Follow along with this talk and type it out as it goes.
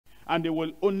and they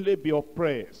will only be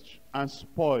oppressed and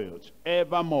spoiled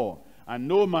evermore, and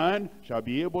no man shall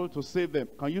be able to save them.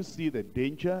 Can you see the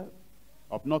danger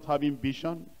of not having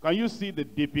vision? Can you see the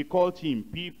difficulty in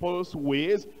people's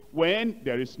ways? When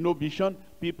there is no vision,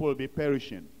 people will be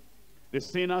perishing. The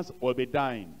sinners will be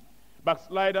dying.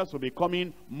 Backsliders will be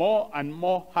becoming more and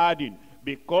more hardened,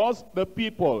 because the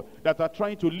people that are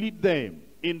trying to lead them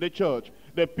in the church,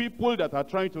 the people that are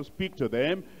trying to speak to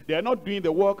them, they are not doing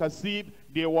the work as if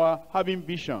they were having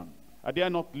vision. Are there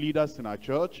not leaders in our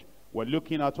church? We're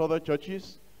looking at other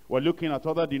churches, we're looking at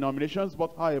other denominations,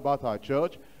 but how about our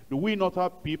church? Do we not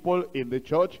have people in the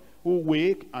church who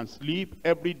wake and sleep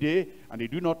every day, and they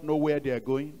do not know where they are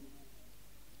going?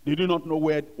 They do not know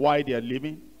why they are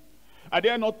living? Are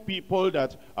there not people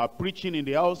that are preaching in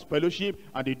the house fellowship,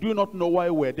 and they do not know why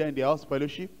we're there in the house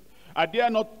fellowship? Are there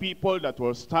not people that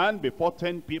will stand before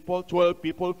 10 people, 12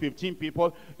 people, 15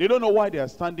 people? They don't know why they are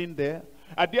standing there.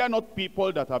 Are there not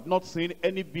people that have not seen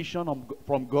any vision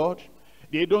from God?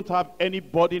 They don't have any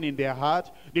burden in their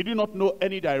heart. They do not know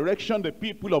any direction the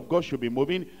people of God should be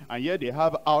moving, and yet they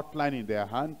have outline in their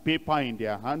hand, paper in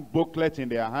their hand, booklet in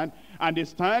their hand, and they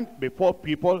stand before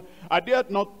people. Are there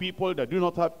not people that do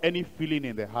not have any feeling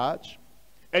in their heart,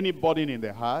 any burden in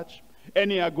their heart,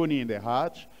 any agony in their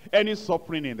heart, any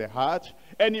suffering in their heart,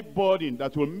 any burden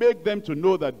that will make them to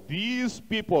know that these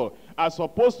people are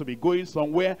supposed to be going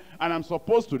somewhere, and I'm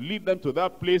supposed to lead them to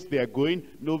that place they are going?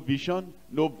 No vision,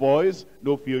 no voice,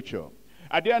 no future.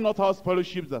 Are there not house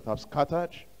fellowships that have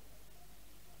scattered?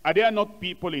 Are there not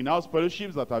people in house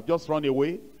fellowships that have just run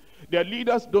away? Their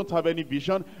leaders don't have any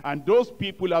vision, and those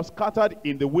people are scattered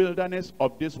in the wilderness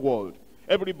of this world.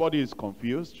 Everybody is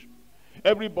confused.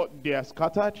 Everybody, they are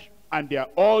scattered, and they are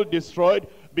all destroyed,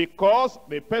 because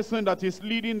the person that is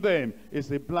leading them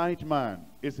is a blind man,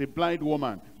 is a blind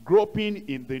woman, groping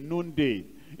in the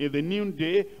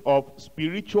noonday of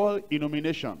spiritual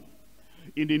illumination,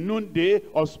 in the noonday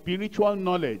of spiritual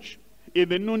knowledge, in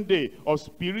the noonday of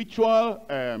spiritual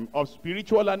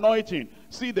anointing.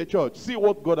 See the church, see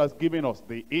what God has given us,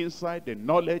 the insight, the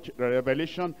knowledge, the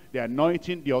revelation, the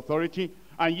anointing, the authority.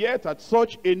 And yet at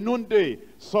such a noonday,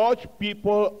 such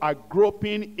people are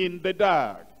groping in the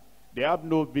dark. They have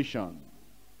no vision,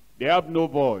 they have no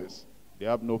voice, they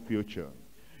have no future.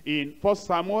 In 1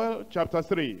 Samuel chapter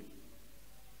 3,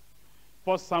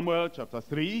 1 Samuel chapter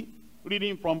 3,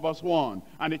 reading from verse 1.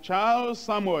 And the child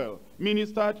Samuel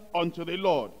ministered unto the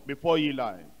Lord before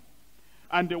Eli.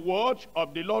 And the word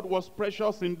of the Lord was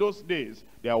precious in those days.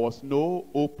 There was no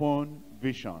open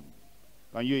vision.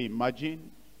 Can you imagine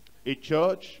a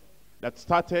church that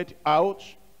started out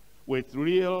with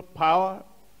real power,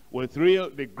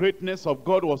 the greatness of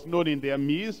God was known in their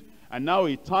midst, and now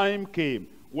a time came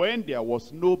when there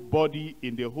was nobody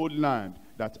in the whole land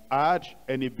that had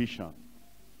any vision,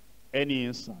 any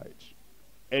insight,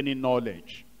 any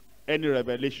knowledge, any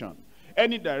revelation,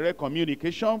 any direct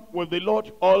communication with the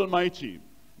Lord Almighty.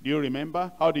 Do you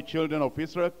remember how the children of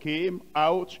Israel came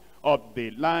out of the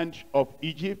land of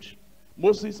Egypt?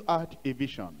 Moses had a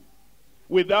vision.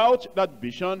 Without that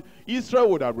vision, Israel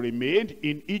would have remained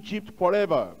in Egypt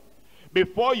forever.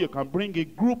 Before you can bring a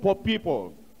group of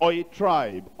people, or a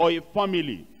tribe, or a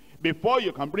family, before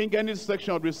you can bring any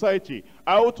section of the society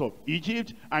out of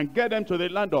Egypt and get them to the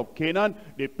land of Canaan,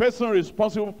 the person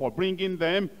responsible for bringing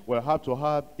them will have to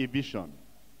have a vision.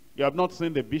 You have not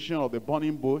seen the vision of the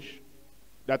burning bush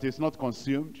that is not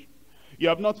consumed. You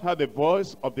have not heard the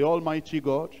voice of the Almighty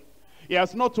God. He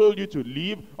has not told you to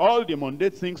leave all the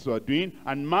mundane things you are doing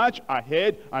and march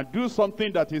ahead and do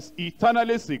something that is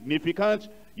eternally significant.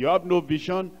 You have no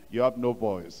vision, you have no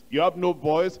voice. You have no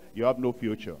voice, you have no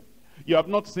future. You have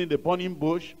not seen the burning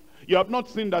bush. You have not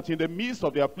seen that in the midst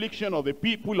of the affliction of the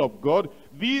people of God,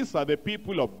 these are the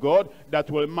people of God that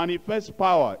will manifest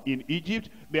power in Egypt.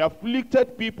 The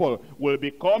afflicted people will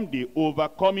become the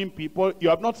overcoming people. You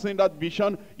have not seen that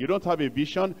vision. You don't have a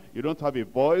vision. You don't have a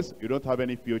voice. You don't have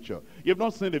any future. You have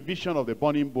not seen the vision of the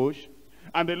burning bush.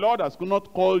 And the Lord has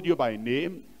not called you by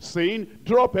name, saying,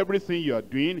 drop everything you are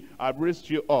doing. I've raised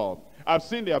you up. I've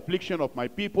seen the affliction of my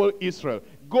people Israel.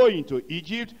 Go into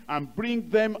Egypt and bring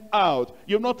them out.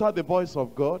 You have not heard the voice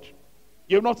of God.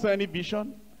 You have not seen any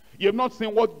vision. You have not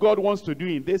seen what God wants to do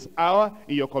in this hour,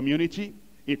 in your community,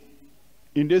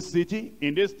 in this city,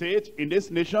 in this state, in this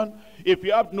nation. If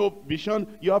you have no vision,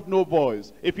 you have no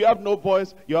voice. If you have no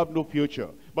voice, you have no future.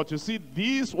 But you see,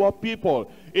 these were people.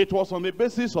 It was on the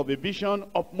basis of the vision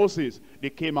of Moses they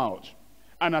came out.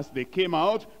 And as they came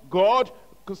out, God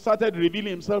started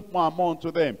revealing himself more and more to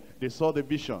them. They saw the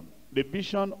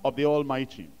vision of the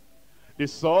Almighty. They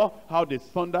saw how the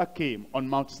thunder came on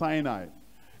Mount Sinai.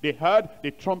 They heard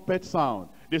the trumpet sound.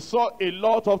 They saw a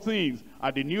lot of things,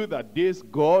 and they knew that this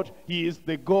God, he is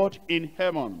the God in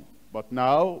heaven. But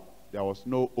now, there was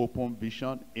no open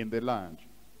vision in the land.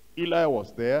 Eli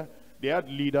was there. They had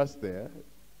leaders there.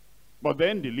 But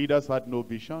then the leaders had no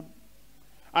vision.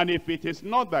 And if it is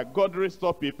not that God raised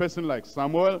up a person like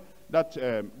Samuel,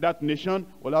 that nation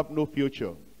will have no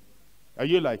future. Are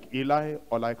you like Eli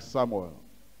or like Samuel?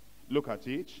 Look at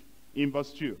it in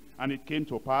verse 2. And it came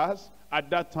to pass at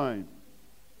that time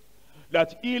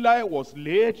that Eli was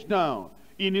laid down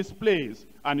in his place,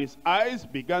 and his eyes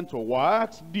began to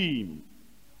wax dim,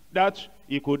 that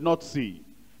he could not see.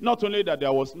 Not only that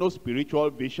there was no spiritual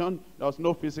vision, there was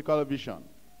no physical vision.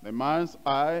 The man's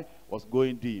eye was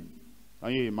going dim.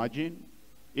 Can you imagine?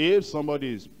 If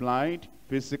somebody is blind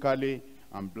physically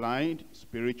and blind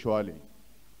spiritually,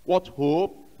 what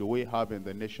hope do we have in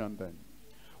the nation then?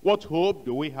 What hope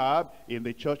do we have in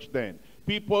the church then?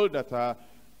 People that are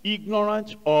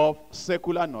ignorant of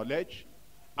secular knowledge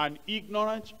and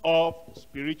ignorant of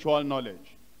spiritual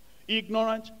knowledge.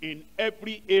 Ignorant in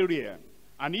every area.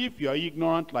 And if you are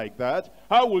ignorant like that,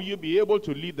 how will you be able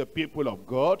to lead the people of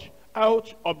God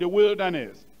out of the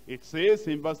wilderness? It says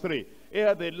in verse 3,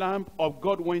 ere the lamp of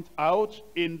God went out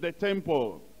in the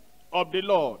temple of the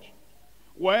Lord,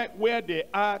 where the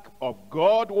ark of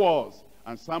God was,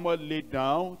 and Samuel lay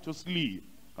down to sleep.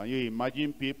 Can you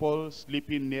imagine people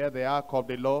sleeping near the ark of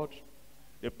the Lord,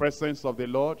 the presence of the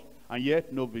Lord, and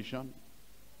yet no vision?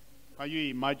 Can you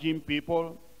imagine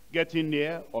people getting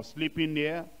near or sleeping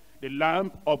near the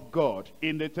lamp of God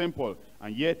in the temple,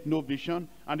 and yet no vision?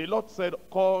 And the Lord said,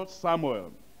 call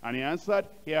Samuel. And he answered,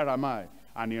 here am I.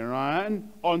 And he ran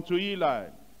unto Eli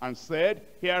and said,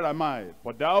 here am I,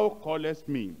 for thou callest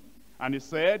me. And he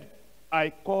said,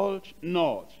 I called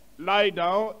not. Lie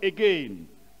down again.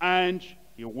 And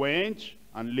he went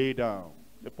and lay down.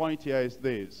 The point here is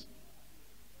this.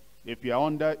 If you are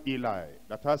under Eli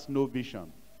that has no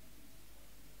vision,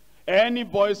 any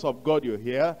voice of God you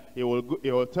hear, he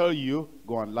will tell you,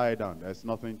 go and lie down. There's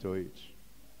nothing to it.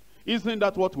 Isn't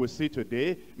that what we see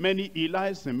today? Many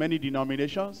Elis in many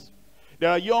denominations. There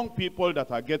are young people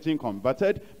that are getting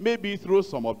converted, maybe through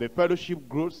some of the fellowship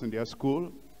groups in their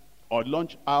school, or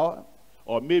lunch hour,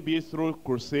 or maybe through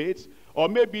crusades, or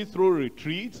maybe through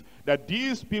retreats, that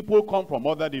these people come from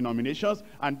other denominations,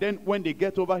 and then when they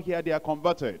get over here, they are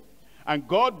converted. And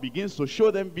God begins to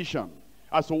show them vision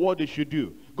as to what they should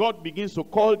do. God begins to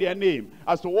call their name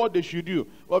as to what they should do.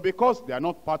 But because they are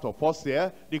not part of us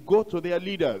here, they go to their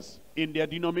leaders in their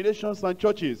denominations and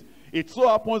churches. It so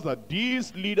happens that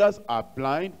these leaders are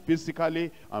blind physically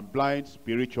and blind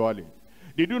spiritually.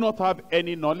 They do not have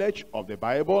any knowledge of the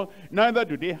Bible, neither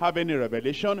do they have any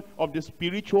revelation of the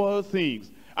spiritual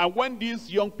things. And when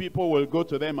these young people will go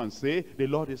to them and say, the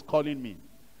Lord is calling me,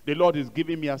 the Lord is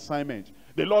giving me assignment,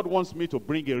 the Lord wants me to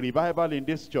bring a revival in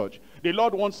this church, the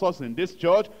Lord wants us in this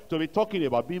church to be talking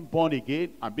about being born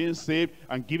again and being saved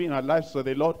and giving our lives to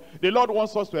the Lord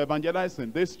wants us to evangelize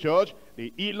in this church,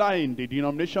 the Eli in the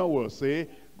denomination will say,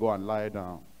 go and lie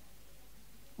down,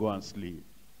 go and sleep,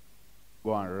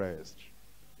 go and rest.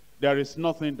 There is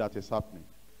nothing that is happening.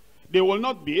 They will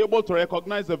not be able to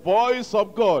recognize the voice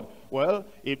of God. Well,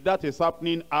 if that is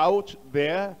happening out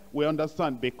there, we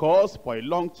understand, because for a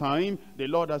long time, the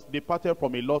Lord has departed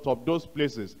from a lot of those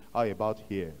places. How about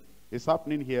here? It's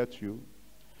happening here too.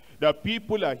 The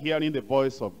people are hearing the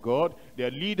voice of God. Their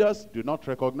leaders do not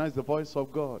recognize the voice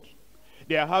of God.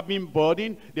 They are having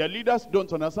burden. Their leaders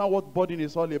don't understand what burden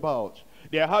is all about.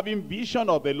 They are having vision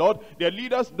of the Lord. Their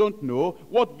leaders don't know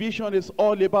what vision is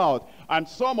all about. And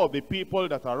some of the people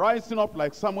that are rising up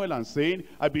like Samuel and saying,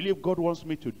 I believe God wants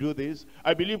me to do this.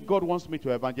 I believe God wants me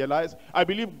to evangelize. I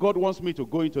believe God wants me to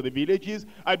go into the villages.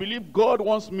 I believe God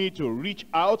wants me to reach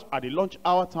out at the lunch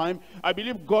hour time. I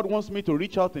believe God wants me to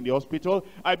reach out in the hospital.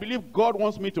 I believe God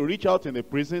wants me to reach out in the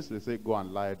prisons. They say, go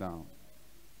and lie down.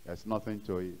 There's nothing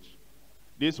to it.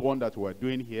 This one that we're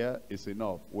doing here is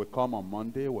enough. We come on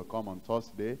Monday, we come on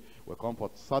Thursday, we come for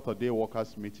Saturday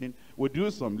workers meeting. We do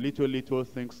some little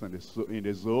things in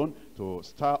the zone to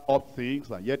stir up things,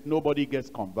 and yet nobody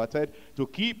gets converted. To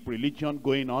keep religion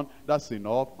going on, that's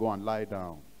enough. Go and lie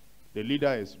down. The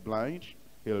leader is blind.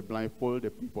 He'll blindfold the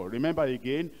people. Remember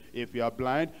again, if you are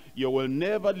blind, you will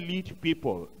never lead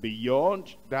people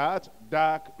beyond that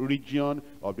dark region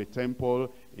of the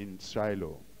temple in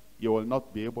Shiloh. You will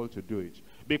not be able to do it,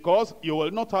 because you will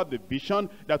not have the vision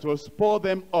that will spur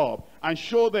them up and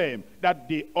show them that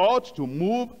they ought to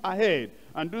move ahead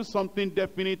and do something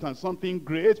definite and something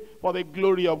great for the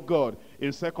glory of God.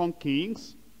 In 2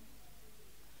 Kings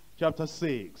chapter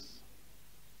 6,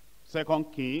 2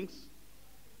 Kings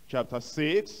chapter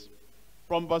 6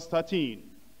 from verse 13.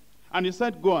 And he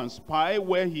said, go and spy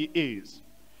where he is,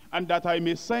 and that I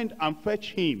may send and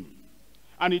fetch him.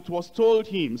 And it was told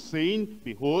him, saying,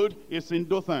 behold, he is in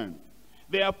Dothan.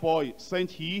 Therefore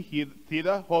sent he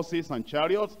thither horses and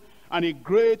chariots, and a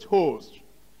great host.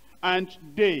 And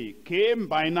they came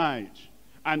by night,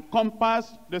 and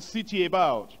compassed the city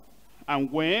about.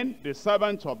 And when the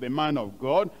servant of the man of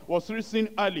God was risen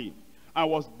early, and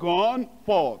was gone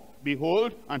forth,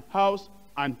 behold, an house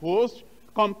and host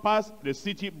compassed the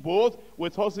city both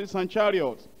with horses and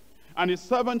chariots. And his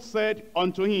servant said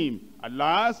unto him,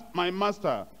 alas, my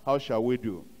master, how shall we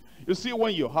do? You see,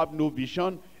 when you have no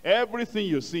vision, everything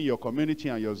you see in your community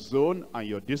and your zone and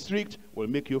your district will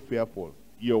make you fearful.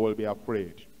 You will be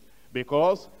afraid.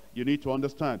 Because you need to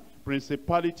understand,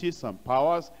 principalities and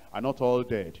powers are not all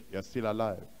dead. They are still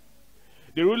alive.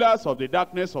 The rulers of the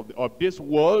darkness of this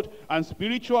world and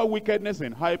spiritual wickedness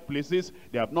in high places,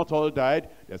 they have not all died,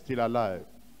 they're still alive.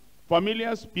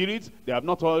 Familiar spirits, they have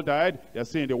not all died, they're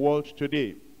still in the world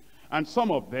today. And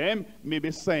some of them may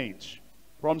be sent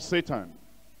from Satan,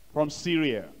 from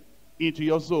Syria, into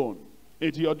your zone,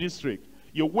 into your district.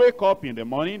 You wake up in the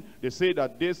morning, they say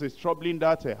that this is troubling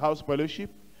that house fellowship,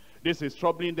 this is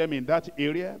troubling them in that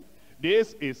area,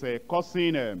 this is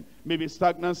causing maybe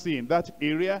stagnancy in that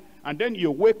area, and then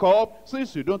you wake up,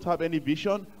 since you don't have any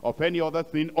vision of any other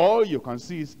thing, all you can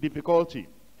see is difficulty.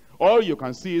 All you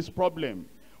can see is problem.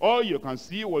 All you can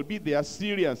see will be the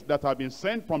Assyrians that have been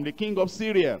sent from the king of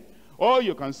Syria. All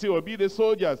you can see will be the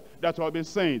soldiers that have been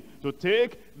sent to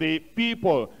take the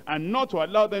people and not to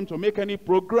allow them to make any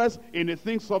progress in the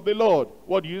things of the Lord.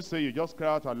 What do you say? You just cry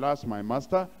out, alas, my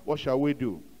master, what shall we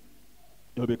do?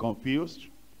 You'll be confused.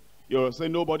 You'll say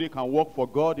nobody can work for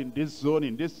God in this zone,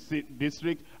 in this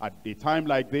district at a time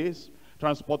like this.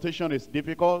 Transportation is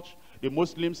difficult. The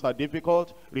Muslims are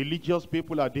difficult. Religious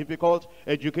people are difficult.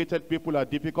 Educated people are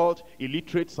difficult.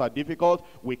 Illiterates are difficult.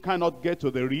 We cannot get to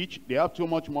the rich. They have too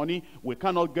much money. We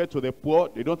cannot get to the poor.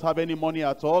 They don't have any money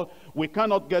at all. We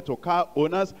cannot get to car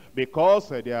owners because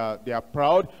they are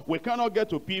proud. We cannot get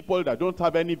to people that don't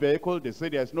have any vehicle. They say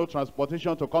there's no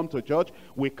transportation to come to church.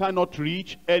 We cannot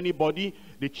reach anybody.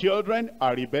 The children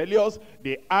are rebellious.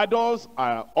 The adults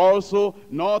are also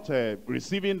not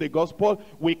receiving the gospel.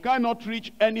 We cannot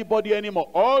reach anybody anymore.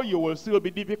 All you will see will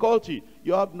be difficulty.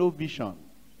 You have no vision.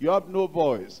 You have no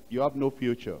voice. You have no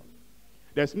future.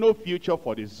 There's no future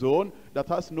for the zone that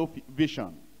has no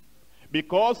vision.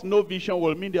 Because no vision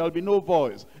will mean there will be no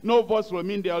voice. No voice will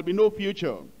mean there will be no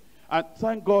future. And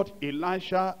thank God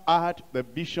Elisha had the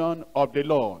vision of the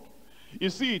Lord. You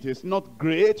see, it is not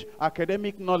great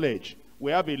academic knowledge.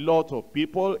 We have a lot of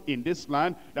people in this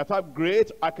land that have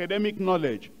great academic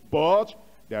knowledge, but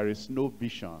there is no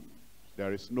vision,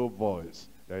 there is no voice,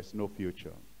 there is no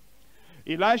future.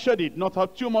 Elisha did not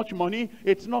have too much money.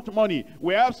 It's not money.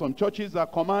 We have some churches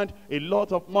that command a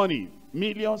lot of money,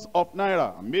 millions of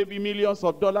naira, maybe millions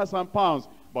of dollars and pounds,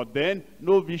 but then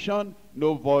no vision,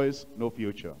 no voice, no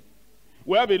future.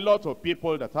 We have a lot of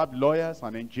people that have lawyers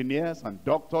and engineers and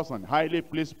doctors and highly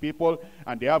placed people,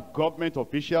 and they have government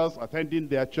officials attending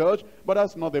their church, but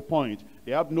that's not the point.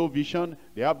 They have no vision,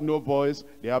 they have no voice,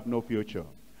 they have no future.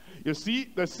 You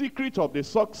see, the secret of the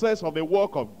success of the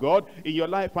work of God in your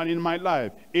life and in my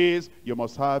life is you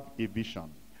must have a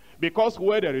vision. Because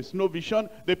where there is no vision,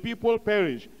 the people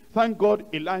perish. Thank God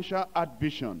Elisha had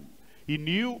vision. He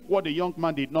knew what the young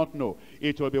man did not know.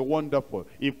 It will be wonderful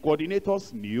if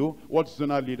coordinators knew what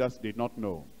zonal leaders did not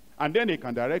know. And then they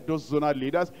can direct those zonal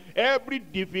leaders. Every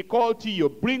difficulty you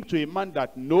bring to a man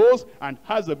that knows and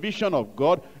has a vision of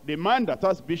God, the man that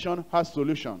has vision has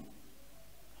solution.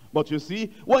 But you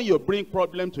see, when you bring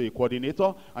problem to a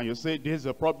coordinator and you say, this is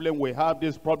a problem we have,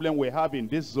 this problem we have in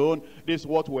this zone, this is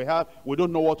what we have, we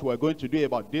don't know what we're going to do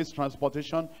about this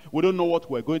transportation, we don't know what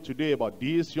we're going to do about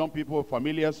these young people with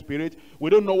familiar spirit, we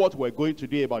don't know what we're going to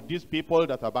do about these people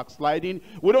that are backsliding,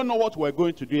 we don't know what we're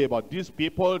going to do about these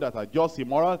people that are just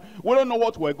immoral, we don't know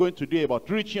what we're going to do about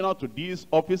reaching out to these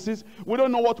offices, we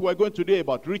don't know what we're going to do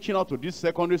about reaching out to these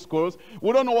secondary schools,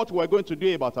 we don't know what we're going to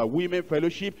do about our women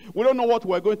fellowship, we don't know what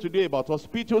we're going to do about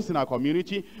hospitals in our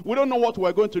community. We don't know what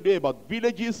we're going to do about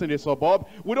villages in the suburb.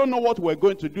 We don't know what we're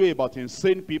going to do about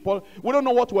insane people. We don't know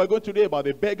what we're going to do about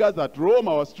the beggars that roam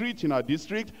our streets in our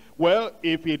district. Well,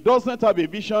 if he doesn't have a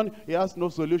vision, he has no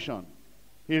solution.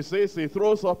 He says, he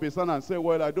throws up his hand and says,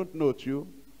 well, I don't know you.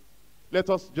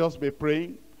 Let us just be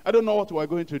praying. I don't know what we're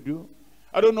going to do.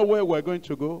 I don't know where we're going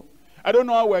to go. I don't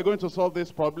know how we're going to solve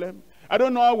this problem. I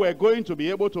don't know how we're going to be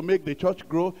able to make the church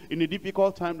grow in a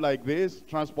difficult time like this.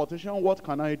 Transportation, what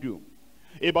can I do?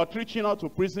 About reaching out to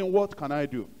prison, what can I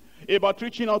do? About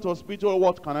reaching out to hospital,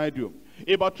 what can I do?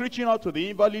 About reaching out to the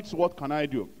invalids, what can I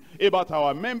do? about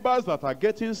our members that are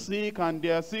getting sick and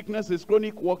their sickness is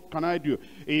chronic. What can I do?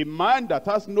 A man that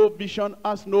has no vision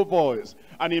has no voice.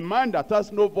 And a man that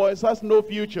has no voice has no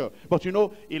future. But you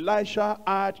know, Elisha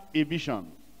had a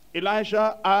vision.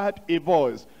 Elisha had a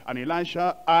voice. And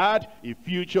Elisha had a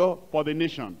future for the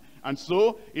nation. And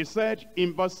so he said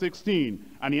in verse 16,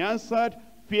 and he answered,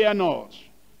 fear not,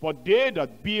 for they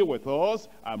that be with us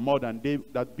are more than they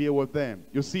that be with them.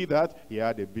 You see that? He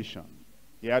had a vision.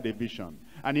 He had a vision.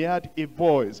 And he had a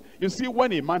voice. You see,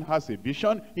 when a man has a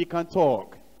vision, he can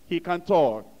talk. He can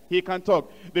talk. He can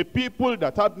talk. The people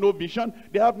that have no vision,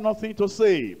 they have nothing to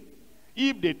say.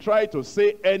 If they try to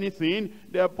say anything,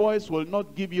 their voice will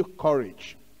not give you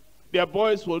courage. Their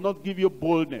voice will not give you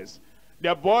boldness.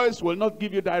 Their voice will not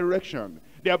give you direction.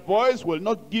 Their voice will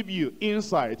not give you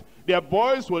insight. Their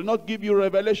voice will not give you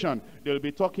revelation. They'll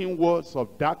be talking words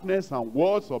of darkness and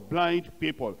words of blind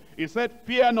people. He said,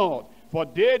 fear not, for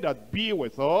they that be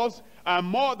with us are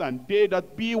more than they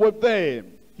that be with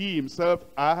them. He himself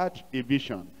had a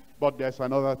vision. But there's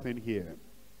another thing here.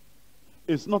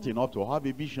 It's not enough to have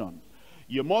a vision.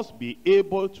 You must be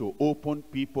able to open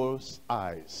people's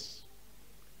eyes.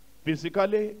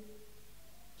 Physically,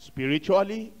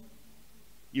 spiritually,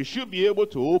 you should be able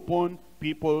to open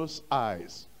people's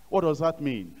eyes. What does that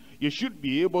mean? You should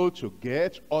be able to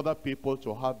get other people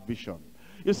to have vision.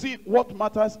 You see, what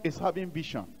matters is having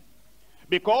vision.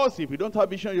 Because if you don't have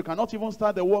vision, you cannot even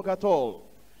start the work at all.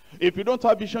 If you don't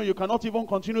have vision, you cannot even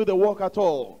continue the work at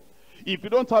all. If you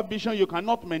don't have vision, you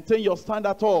cannot maintain your stand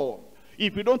at all.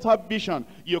 If you don't have vision,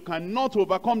 you cannot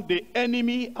overcome the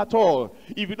enemy at all.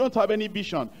 If you don't have any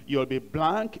vision, you'll be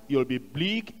blank, you'll be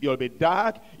bleak, you'll be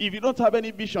dark. If you don't have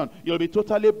any vision, you'll be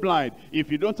totally blind.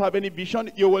 If you don't have any vision,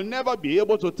 you will never be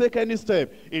able to take any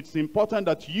step. It's important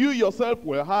that you yourself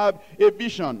will have a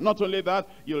vision. Not only that,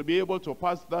 you'll be able to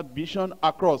pass that vision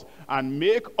across and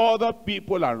make other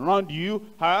people around you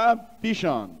have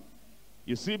vision.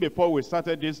 You see, before we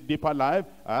started this deeper life,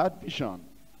 I had vision.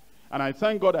 And I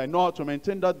thank God I know how to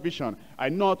maintain that vision. I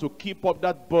know how to keep up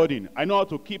that burden. I know how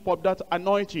to keep up that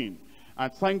anointing.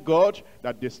 And thank God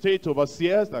that the state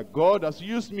overseers that God has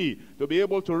used me to be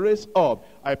able to raise up,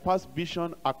 I pass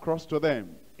vision across to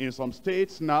them. In some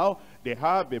states now, they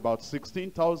have about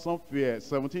 16,000,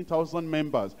 17,000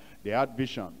 members. They had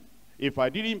vision. If I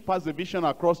didn't pass the vision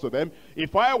across to them,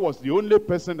 if I was the only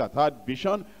person that had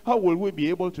vision, how will we be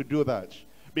able to do that?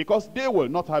 Because they will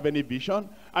not have any vision.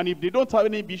 And if they don't have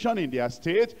any vision in their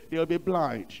state, they'll be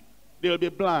blind. They'll be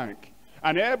blank.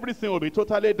 And everything will be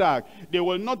totally dark. They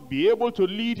will not be able to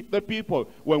lead the people.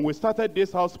 When we started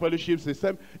this house fellowship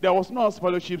system, there was no house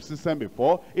fellowship system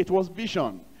before. It was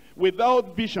vision.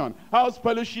 Without vision, house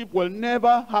fellowship will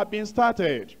never have been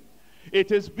started.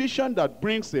 It is vision that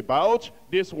brings about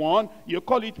this one. You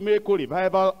call it Miracle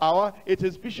Revival Hour. It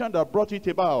is vision that brought it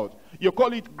about. You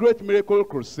call it Great Miracle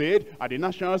Crusade at the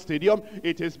National Stadium.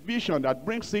 It is vision that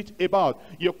brings it about.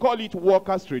 You call it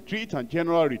Workers Retreat and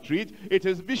General Retreat. It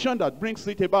is vision that brings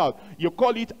it about. You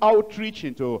call it outreach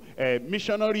into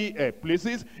missionary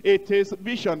places. It is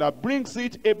vision that brings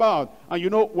it about. And you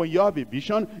know, when you have a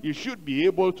vision, you should be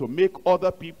able to make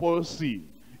other people see.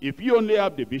 If you only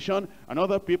have the vision and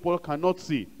other people cannot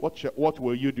see, what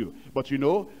will you do? But you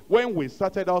know, when we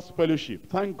started our fellowship,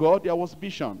 thank God there was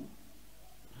vision.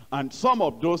 And some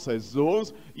of those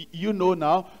zones, you know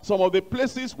now, some of the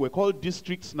places we call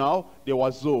districts now, they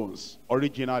were zones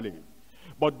originally.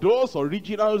 But those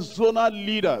original zonal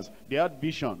leaders, they had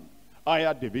vision. I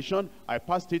had the vision, I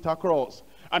passed it across.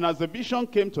 And as the vision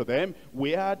came to them,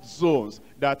 we had zones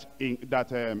that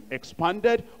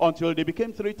expanded until they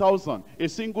became 3,000, a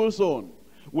single zone.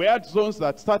 We had zones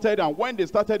that started, and when they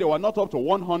started, they were not up to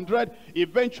 100.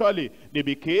 Eventually, they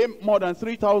became more than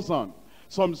 3,000.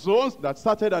 Some zones that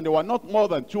started and they were not more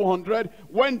than 200,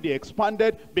 when they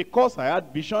expanded, because I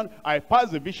had vision, I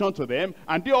passed the vision to them,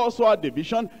 and they also had the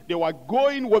vision. They were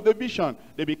going with the vision.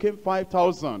 They became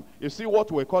 5,000. You see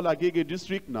what we call Agege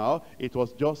district now, it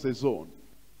was just a zone.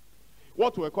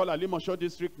 What we call Alimosho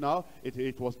district now,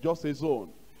 it was just a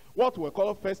zone. What we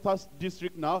call Festus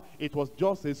district now, it was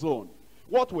just a zone.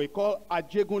 What we call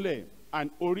Ajegunle and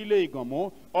Orile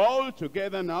Igomo, all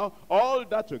together now, all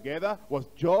that together was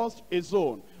just a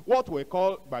zone. What we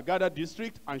call Bagada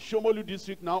district and Shomolu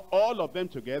district now, all of them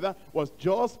together was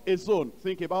just a zone.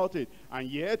 Think about it. And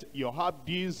yet you have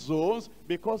these zones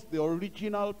because the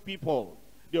original people,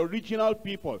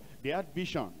 they had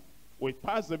vision. We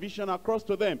passed the vision across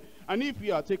to them. And if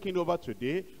you are taking over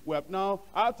today, we have now,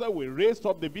 after we raised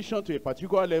up the vision to a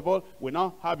particular level, we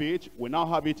now have it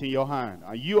in your hand.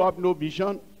 And you have no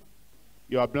vision.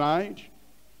 You are blind,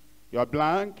 you are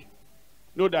blank,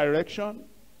 no direction,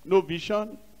 no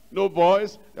vision. no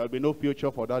voice, there'll be no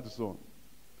future for that zone.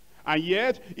 And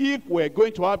yet, if we're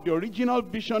going to have the original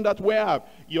vision that we have,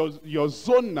 your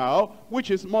zone now,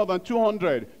 which is more than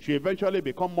 200, should eventually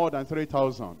become more than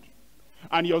 3,000.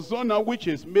 And your zone now, which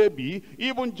is maybe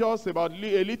even just about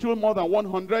a little more than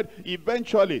 100,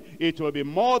 eventually it will be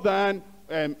more than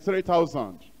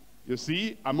 3,000. You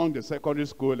see, among the secondary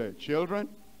school children,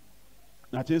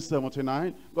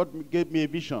 1979, God gave me a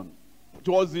vision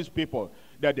towards these people,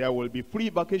 that there will be free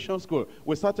vacation school.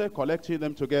 We started collecting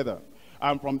them together.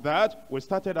 And from that, we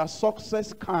started a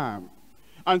success camp.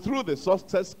 And through the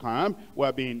success camp, we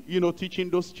have been, teaching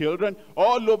those children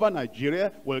all over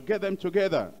Nigeria. We'll get them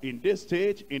together in this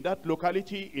state, in that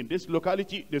locality, in this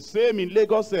locality. The same in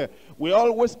Lagos. We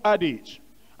always add it.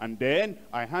 And then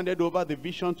I handed over the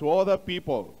vision to other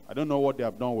people. I don't know what they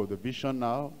have done with the vision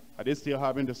now. Are they still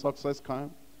having the success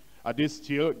camp? Are they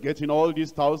still getting all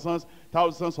these thousands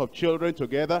of children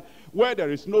together? Where there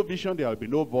is no vision, there will be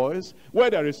no voice. Where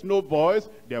there is no voice,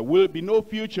 there will be no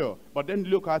future. But then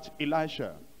look at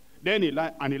Elisha. Then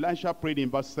Elisha prayed in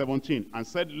verse 17 and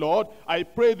said, Lord, I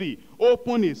pray thee,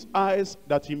 open his eyes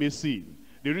that he may see.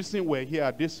 The reason we're here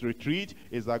at this retreat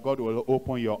is that God will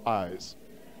open your eyes.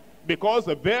 Because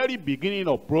the very beginning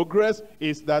of progress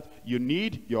is that you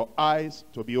need your eyes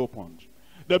to be opened.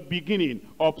 The beginning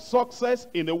of success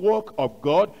in the work of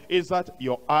God is that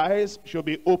your eyes should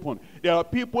be open. There are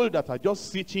people that are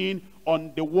just sitting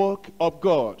on the work of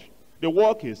God. The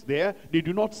work is there. They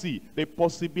do not see the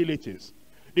possibilities.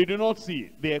 They do not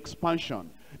see the expansion.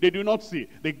 They do not see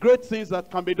the great things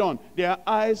that can be done. Their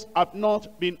eyes have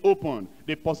not been opened.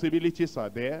 The possibilities are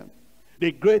there.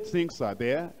 The great things are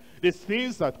there. The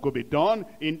things that could be done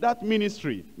in that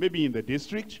ministry, maybe in the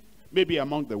district, maybe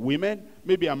among the women,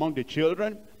 maybe among the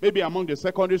children, maybe among the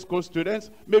secondary school students,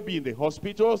 maybe in the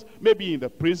hospitals, maybe in the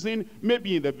prison,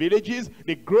 maybe in the villages.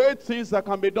 The great things that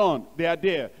can be done, they are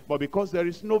there. But because there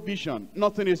is no vision,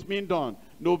 nothing is being done.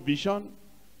 No vision,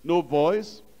 no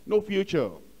voice, no future.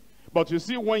 But you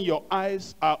see, when your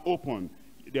eyes are open,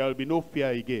 there will be no fear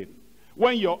again.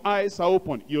 When your eyes are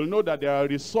open, you'll know that there are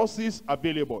resources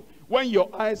available. When your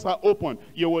eyes are open,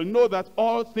 you will know that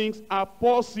all things are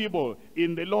possible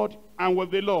in the Lord and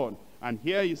with the Lord. And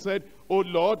here he said, oh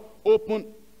Lord,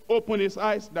 open his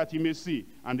eyes that he may see.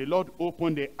 And the Lord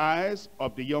opened the eyes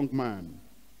of the young man.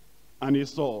 And he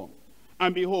saw.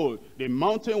 And behold, the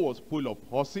mountain was full of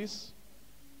horses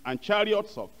and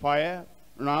chariots of fire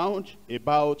round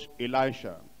about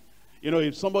Elisha.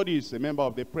 If somebody is a member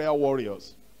of the prayer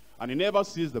warriors, and he never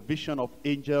sees the vision of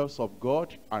angels of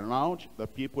God around the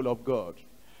people of God.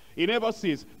 He never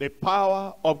sees the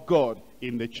power of God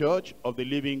in the church of the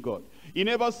living God. He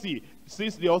never sees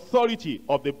the authority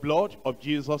of the blood of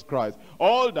Jesus Christ.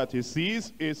 All that he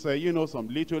sees is, some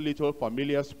little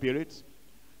familiar spirits,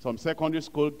 some secondary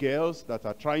school girls that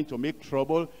are trying to make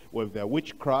trouble with their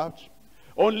witchcraft.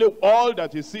 Only all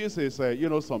that he sees is,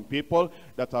 some people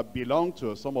that have belonged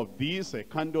to some of these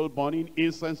candle-burning,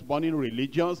 incense-burning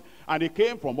religions, and they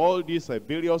came from all these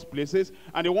various places,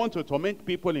 and they want to torment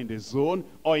people in the zone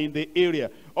or in the area.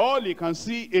 All he can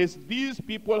see is these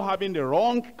people having the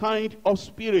wrong kind of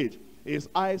spirit. His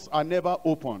eyes are never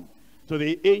open to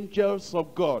the angels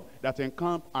of God that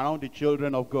encamp around the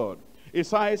children of God.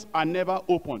 His eyes are never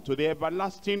open to the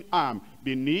everlasting arm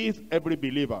beneath every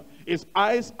believer. His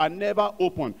eyes are never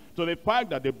open to the fact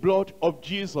that the blood of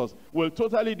Jesus will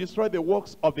totally destroy the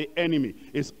works of the enemy.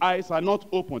 His eyes are not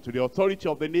open to the authority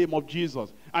of the name of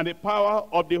Jesus and the power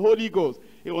of the Holy Ghost.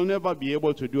 He will never be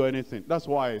able to do anything. That's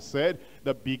why I said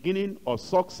the beginning of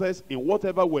success in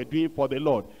whatever we're doing for the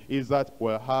Lord is that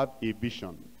we'll have a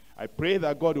vision. I pray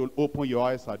that God will open your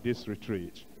eyes at this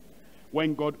retreat.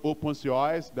 When God opens your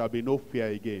eyes, there'll be no fear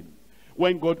again.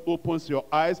 When God opens your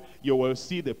eyes, you will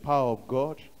see the power of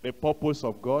God, the purpose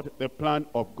of God, the plan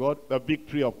of God, the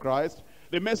victory of Christ,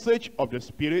 the message of the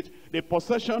Spirit, the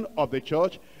possession of the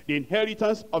church, the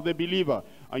inheritance of the believer.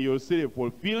 And you will see the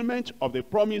fulfillment of the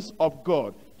promise of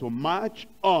God to march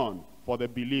on for the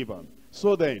believer.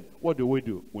 So then, what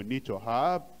do? We need to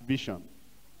have vision.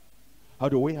 How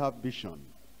do we have vision?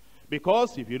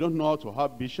 Because if you don't know how to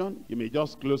have vision, you may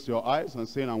just close your eyes and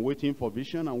say, I'm waiting for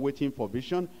vision, I'm waiting for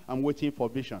vision, I'm waiting for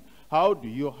vision. How do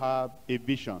you have a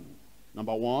vision?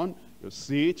 Number one, you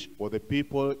sit with the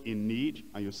people in need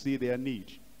and you see their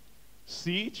need.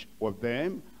 Sit with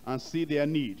them and see their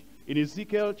need. In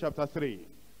Ezekiel chapter 3,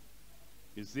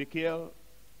 Ezekiel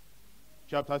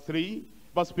chapter 3,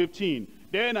 verse 15,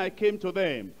 then I came to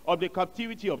them of the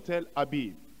captivity of Tel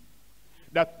Aviv,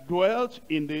 that dwelt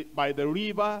by the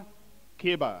river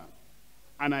Kebar,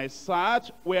 and I sat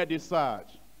where they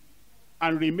sat,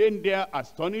 and remained there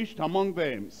astonished among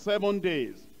them 7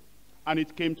 days. And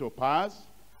it came to pass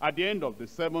at the end of the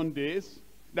 7 days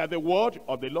that the word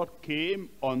of the Lord came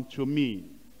unto me.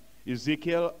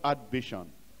 Ezekiel had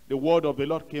vision. The word of the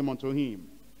Lord came unto him.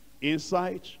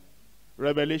 Insight,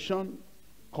 revelation,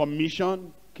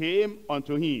 commission came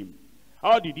unto him.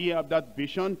 How did he have that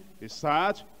vision? He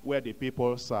sat where the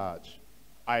people sat.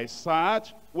 I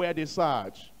sat where they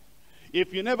sat.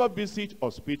 If you never visit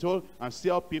hospital and see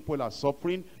how people are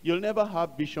suffering, you'll never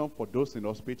have vision for those in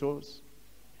hospitals.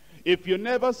 If you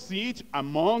never sit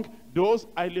among those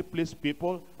highly placed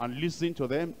people and listen to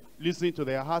them, listen to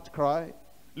their heart cry,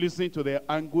 listen to their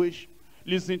anguish,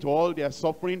 listen to all their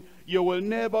suffering, you will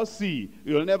never see,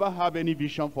 you'll never have any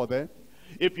vision for them.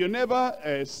 If you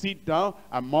never sit down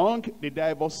among the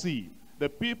divorcee, the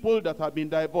people that have been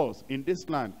divorced in this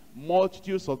land,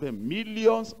 multitudes of them,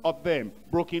 millions of them,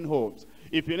 broken homes.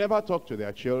 If you never talk to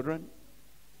their children,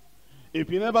 if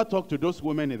you never talk to those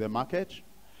women in the market,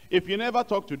 if you never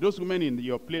talk to those women in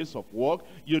your place of work,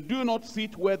 you do not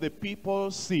sit where the people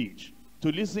sit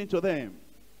to listen to them,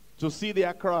 to see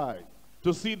their cry,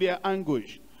 to see their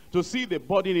anguish, to see the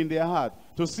burden in their heart,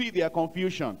 to see their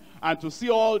confusion, and to see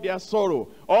all their sorrow,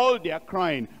 all their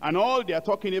crying, and all they are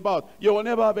talking about. You will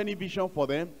never have any vision for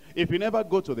them. If you never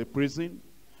go to the prison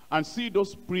and see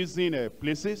those prison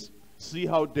places, see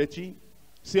how dirty,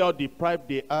 see how deprived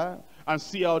they are, and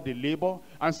see how they labor,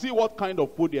 and see what kind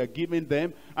of food they are giving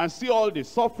them, and see all the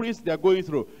sufferings they are going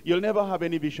through, you'll never have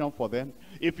any vision for them.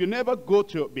 If you never go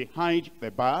to behind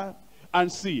the bar and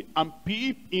see and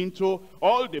peep into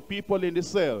all the people in the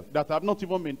cell that have not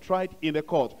even been tried in the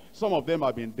court. Some of them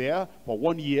have been there for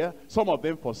 1 year, some of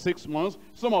them for 6 months,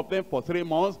 some of them for 3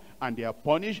 months, and they are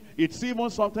punished. It's even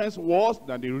sometimes worse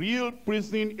than the real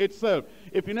prison itself.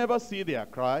 If you never see their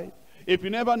cry, if you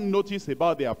never notice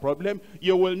about their problem,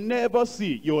 you will never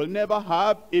see, you will never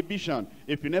have a vision.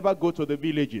 If you never go to the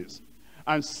villages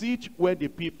and sit where the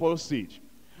people sit,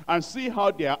 and see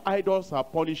how their idols are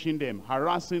punishing them,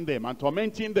 harassing them, and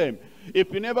tormenting them.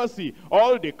 If you never see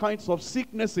all the kinds of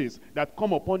sicknesses that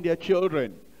come upon their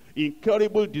children,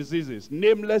 incurable diseases,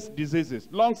 nameless diseases,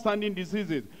 long-standing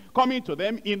diseases, coming to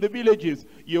them in the villages,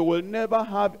 you will never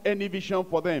have any vision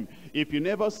for them. If you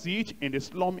never see it in the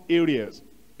slum areas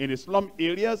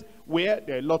where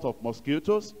there are a lot of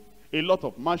mosquitoes, a lot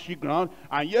of marshy ground,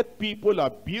 and yet people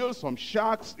have built some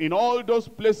shacks in all those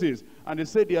places, and they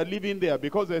say they are living there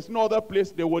because there's no other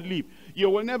place they will live. You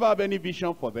will never have any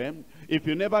vision for them if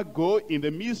you never go in the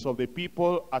midst of the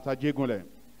people at Ajegunle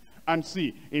and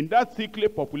see in that thickly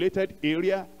populated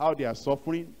area how they are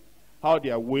suffering, how they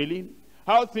are wailing,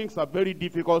 how things are very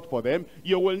difficult for them.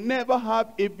 You will never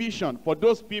have a vision for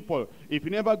those people if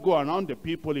you never go around the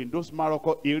people in those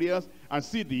Morocco areas and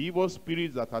see the evil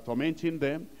spirits that are tormenting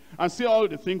them, and see all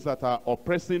the things that are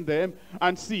oppressing them,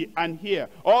 and see and hear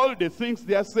all the things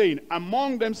they are saying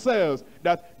among themselves,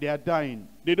 that they are dying.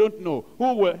 They don't know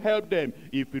who will help them.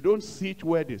 If you don't sit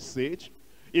where they sit,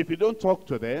 if you don't talk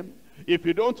to them, if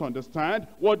you don't understand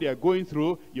what they are going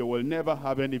through, you will never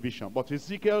have any vision. But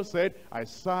Ezekiel said, I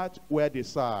sat where they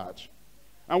sat.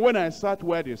 And when I sat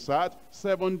where they sat,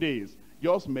 7 days,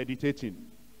 just meditating,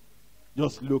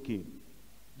 just looking,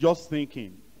 just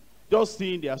thinking, just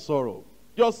seeing their sorrow,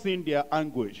 just seeing their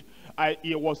anguish.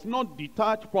 It was not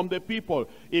detached from the people.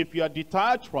 If you are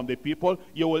detached from the people,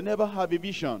 you will never have a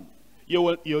vision.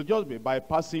 You'll just be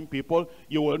bypassing people.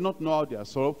 You will not know how they are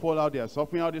sorrowful, how they are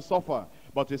suffering, how they suffer.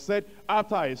 But he said,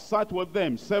 after I sat with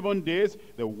them 7 days,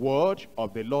 the word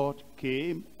of the Lord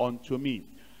came unto me.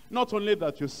 Not only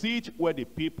that you sit where the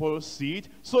people sit,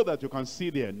 so that you can see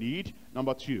their need.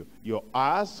 Number 2, you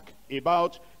ask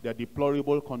about their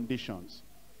deplorable conditions.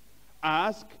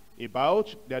 Ask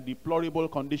about their deplorable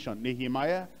condition.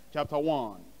 Nehemiah chapter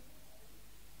 1,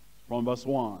 from verse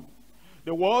 1.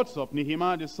 The words of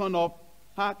Nehemiah the son of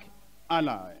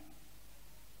Hakali.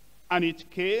 And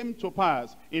it came to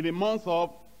pass in the month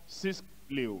of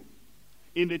Sisleu,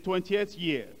 in the 20th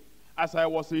year, as I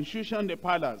was in Shushan the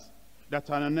palace, that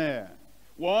Hananiah,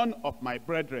 one of my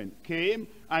brethren, came,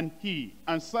 and he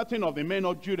and certain of the men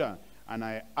of Judah, and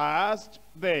I asked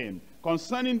them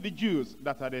concerning the Jews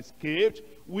that had escaped,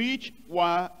 which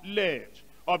were left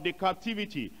of the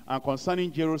captivity, and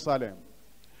concerning Jerusalem.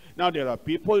 Now there are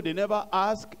people, they never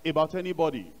ask about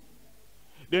anybody.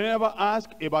 They never ask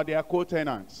about their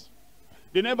co-tenants.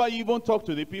 They never even talk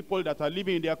to the people that are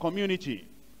living in their community.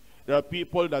 There are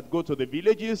people that go to the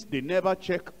villages, they never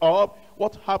check up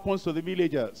what happens to the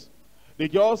villagers. They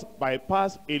just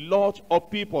bypass a lot of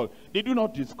people. They do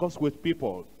not discuss with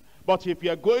people. But if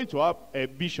you are going to have a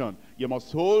vision, you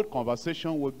must hold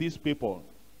conversation with these people.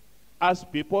 Ask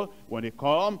people when they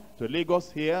come to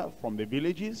Lagos here from the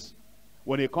villages,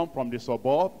 when they come from the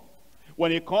suburb, When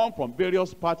they come from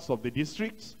various parts of the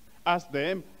districts, ask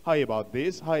them, how about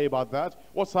this, how about that,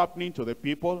 what's happening to the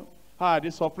people, how are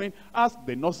they suffering? Ask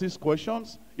the nurses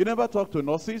questions. You never talk to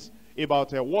nurses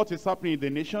about what is happening in the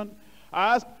nation.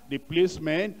 Ask the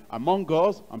policemen among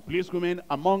us and policewomen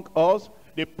among us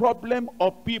the problem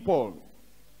of people,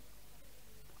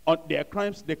 on their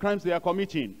crimes, the crimes they are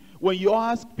committing. When you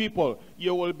ask people,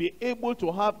 you will be able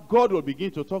to have, God will begin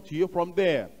to talk to you from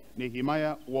there.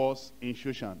 Nehemiah was in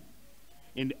Shushan,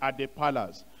 at the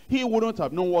palace. He wouldn't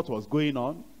have known what was going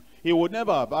on. He would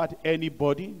never have had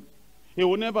anybody. He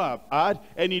would never have had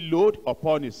any load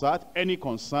upon his heart, any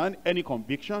concern, any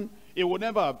conviction. He would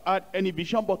never have had any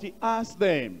vision, but he asked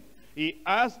them. He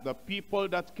asked the people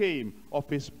that came of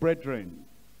his brethren.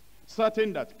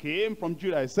 Certain that came from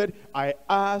Judah, he said, I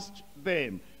asked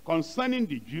them concerning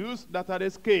the Jews that had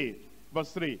escaped.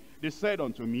 Verse 3, they said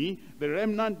unto me, the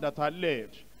remnant that had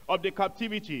left of the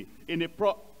captivity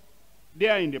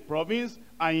there in the province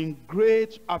are in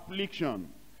great affliction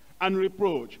and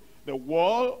reproach. The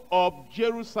wall of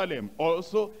Jerusalem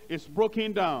also is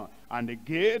broken down, and the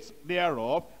gates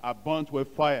thereof are burnt with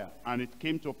fire. And it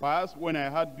came to pass, when I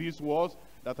heard these words,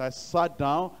 that I sat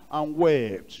down and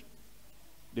wept.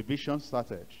 The vision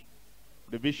started.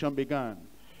 The vision began.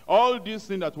 All these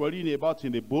things that we're reading about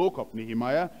in the book of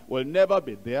Nehemiah will never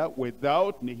be there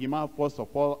without Nehemiah first of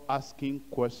all asking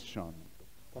questions.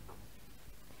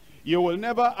 You will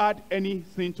never add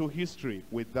anything to history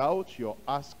without your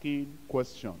asking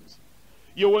questions.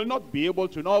 You will not be able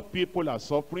to know how people are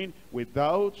suffering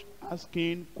without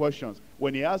asking questions.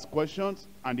 When he asked questions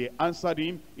and they answered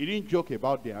him, he didn't joke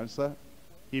about the answer.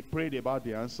 He prayed about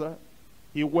the answer.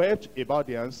 He wept about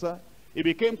the answer. He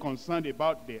became concerned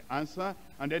about the answer.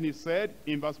 And then he said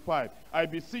in verse 5, I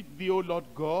beseech thee, O Lord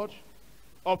God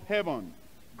of heaven,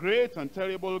 great and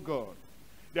terrible God,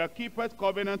 that keepeth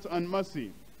covenant and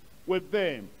mercy with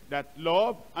them that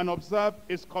love and observe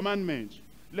his commandments.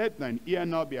 Let thine ear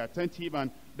now be attentive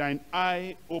and thine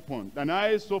eyes open,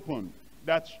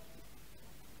 that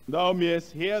thou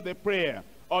mayest hear the prayer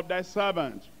of thy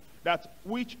servant, that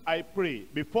which I pray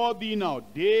before thee now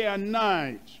day and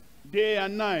night,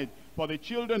 for the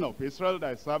children of Israel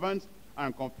thy servants,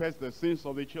 and confess the sins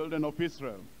of the children of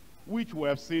Israel, which we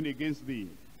have sinned against thee.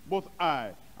 Both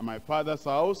I and my father's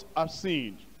house have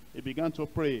sinned. He began to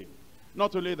pray.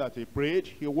 Not only that he prayed,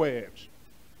 he wept.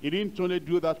 He didn't only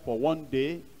do that for one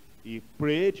day. He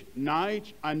prayed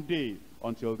night and day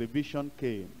until the vision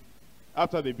came.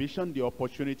 After the vision, the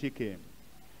opportunity came.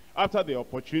 After the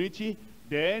opportunity,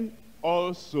 then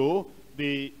also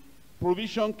the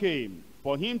provision came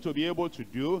for him to be able to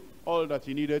do all that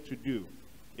he needed to do.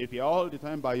 If you're all the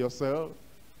time by yourself,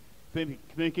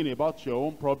 thinking about your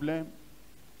own problem,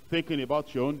 thinking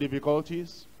about your own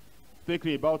difficulties,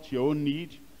 thinking about your own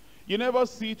need, you never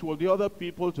sit with the other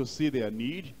people to see their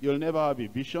need. You'll never have a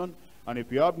vision. And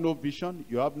if you have no vision,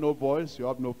 you have no voice, you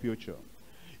have no future.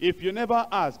 If you never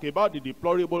ask about the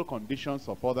deplorable conditions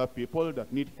of other people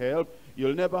that need help,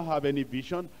 you'll never have any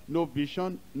vision, no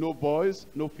voice,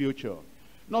 no future.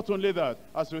 Not only that,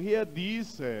 as you hear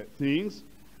these things,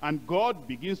 and God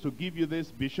begins to give you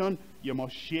this vision, you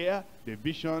must share the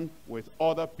vision with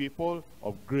other people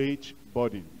of great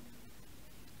burden.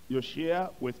 You share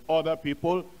with other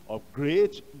people of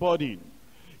great burden.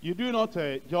 You do not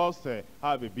just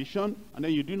have a vision and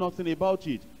then you do nothing about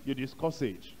it. You discuss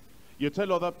it. You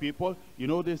tell other people, you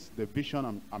know, this is the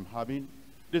vision I'm having.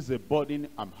 This is the burden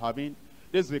I'm having.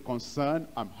 This is the concern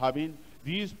I'm having.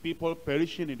 These people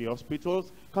perishing in the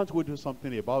hospitals, can't we do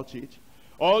something about it?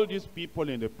 All these people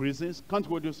in the prisons, can't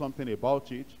we do something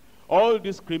about it? All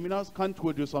these criminals, can't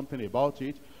we do something about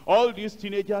it? All these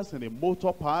teenagers in the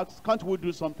motor parks, can't we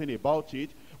do something about it?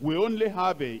 We only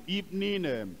have an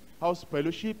evening house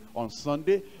fellowship on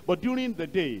Sunday, but during the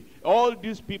day, all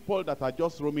these people that are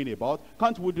just roaming about,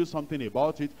 can't we do something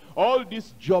about it? All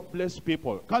these jobless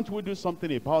people, can't we do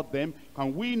something about them?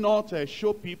 Can we not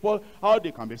show people how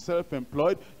they can be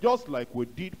self-employed, just like we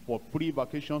did for free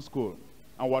vacation school?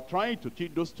 And we're trying to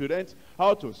teach those students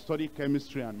how to study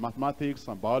chemistry and mathematics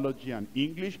and biology and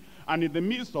English. And in the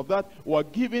midst of that, we're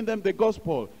giving them the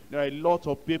gospel. There are a lot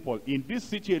of people. In this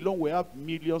city alone, we have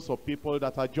millions of people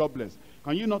that are jobless.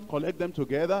 Can you not collect them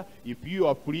together if you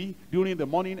are free during the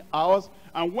morning hours?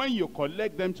 And when you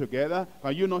collect them together,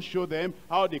 can you not show them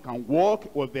how they can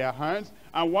work with their hands?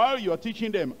 And while you're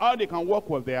teaching them how they can work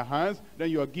with their hands, then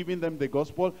you are giving them the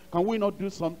gospel. Can we not do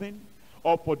something?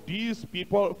 Or for these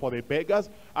people, for the beggars,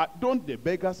 don't the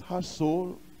beggars have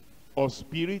soul or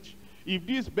spirit? If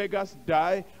these beggars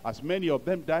die, as many of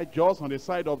them died just on the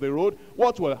side of the road,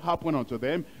 what will happen unto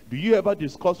them? Do you ever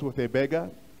discuss with a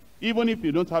beggar? Even if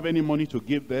you don't have any money to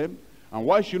give them, And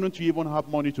why shouldn't you even have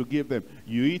money to give them?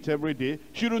 You eat every day.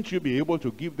 Shouldn't you be able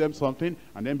to give them something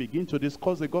and then begin to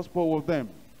discuss the gospel with them?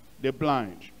 The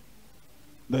blind,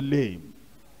 the lame,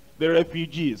 the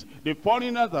refugees, the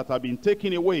foreigners that have been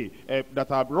taken away, that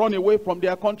have run away from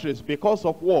their countries because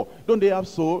of war. Don't they have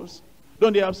souls?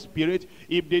 Don't they have spirit?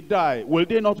 If they die, will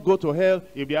they not go to hell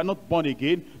if they are not born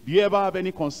again? Do you ever have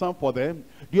any concern for them?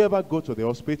 Do you ever go to the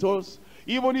hospitals?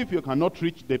 Even if you cannot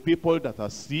reach the people that are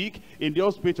sick in the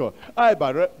hospital,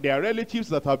 but there are relatives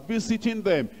that are visiting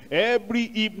them every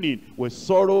evening with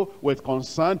sorrow, with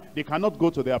concern. They cannot go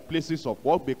to their places of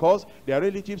work because their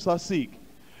relatives are sick.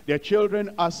 Their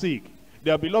children are sick.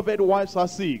 Their beloved wives are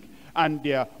sick. And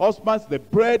their husbands, the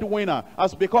breadwinner,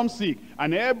 has become sick.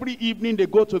 And every evening they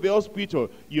go to the hospital.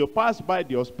 You pass by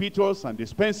the hospitals and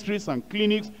dispensaries and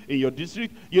clinics in your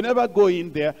district. You never go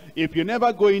in there. If you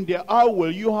never go in there, how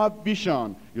will you have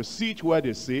vision? You sit where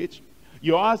they sit.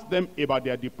 You ask them about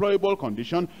their deplorable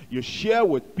condition. You share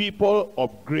with people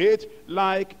of great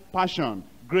like passion,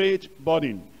 great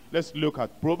burden. Let's look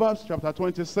at Proverbs chapter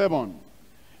 27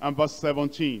 and verse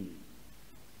 17.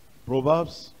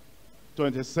 Proverbs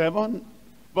 27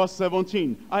 verse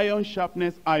 17. Iron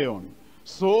sharpeneth iron,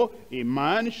 so a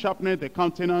man sharpeneth the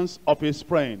countenance of his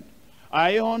friend.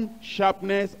 Iron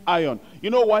sharpeneth iron. You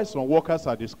know why some workers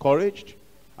are discouraged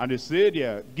and they say they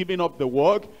are giving up the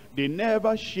work? They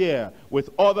never share with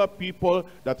other people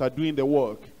that are doing the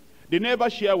work. They never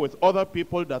share with other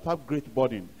people that have great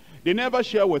burden. They never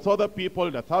share with other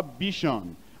people that have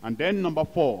vision. And then number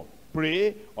 4,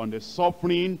 pray on the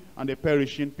suffering and the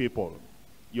perishing people.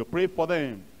 You pray for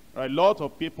them. There are a lot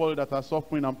of people that are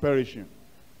suffering and perishing.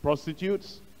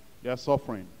 Prostitutes, they are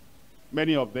suffering.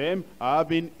 Many of them are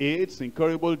having AIDS,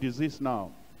 incurable disease now.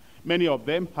 Many of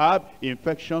them have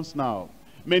infections now.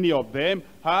 Many of them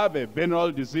have a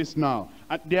venereal disease now.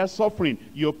 And they are suffering.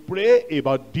 You pray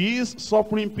about these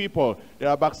suffering people. There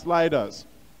are backsliders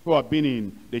who have been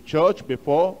in the church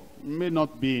before, may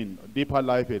not be in Deeper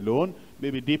Life alone,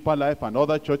 maybe Deeper Life and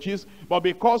other churches, but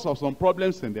because of some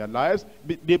problems in their lives,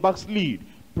 they backslid.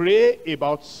 Pray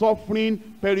about suffering,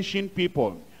 perishing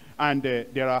people. And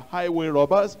there are highway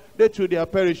robbers. They too, they are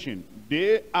perishing.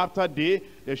 Day after day,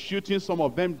 they're shooting some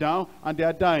of them down and they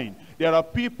are dying. There are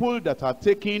people that are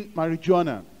taking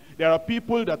marijuana. There are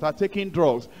people that are taking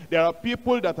drugs. There are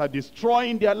people that are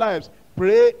destroying their lives.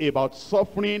 Pray about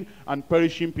suffering and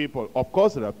perishing people. Of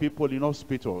course, there are people in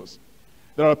hospitals.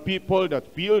 There are people that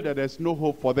feel that there's no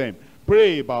hope for them.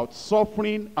 Pray about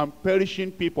suffering and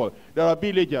perishing people. There are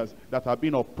villagers that have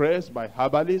been oppressed by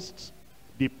herbalists,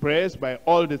 depressed by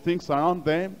all the things around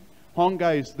them.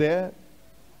 Hunger is there.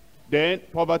 Then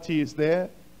poverty is there.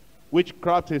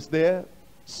 Witchcraft is there.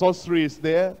 Sorcery is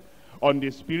there. On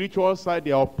the spiritual side,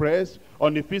 they are oppressed.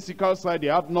 On the physical side, they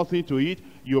have nothing to eat.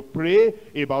 You pray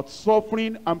about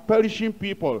suffering and perishing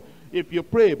people. If you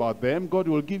pray about them, God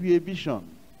will give you a vision.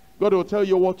 God will tell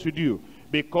you what to do.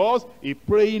 Because a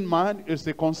praying man is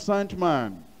a concerned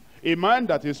man. A man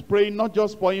that is praying not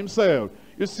just for himself.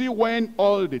 You see, when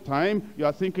all the time you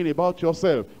are thinking about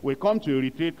yourself, we come to a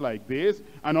retreat like this,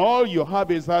 and all you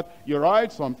have is that you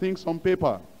write some things on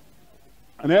paper.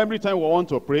 And every time we want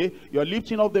to pray, you're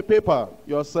lifting up the paper.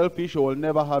 You're selfish, you will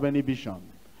never have any vision.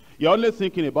 You're only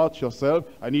thinking about yourself.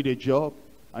 I need a job.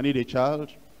 I need a child.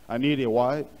 I need a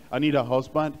wife. I need a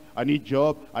husband. I need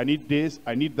job. I need this.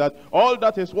 I need that. All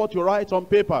that is what you write on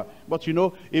paper. But you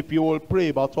know, if you will pray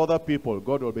about other people,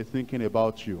 God will be thinking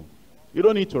about you. You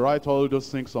don't need to write all those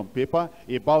things on paper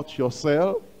about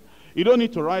yourself. You don't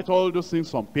need to write all those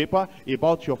things on paper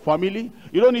about your family.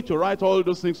 You don't need to write all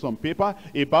those things on paper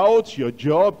about your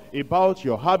job, about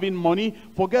your having money.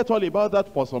 Forget all about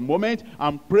that for some moment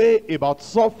and pray about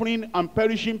suffering and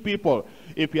perishing people.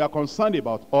 If you are concerned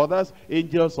about others,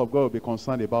 angels of God will be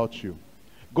concerned about you.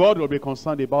 God will be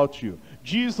concerned about you.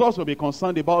 Jesus will be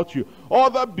concerned about you.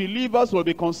 Other believers will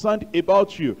be concerned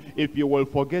about you. If you will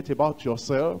forget about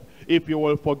yourself, if you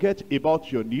will forget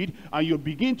about your need, and you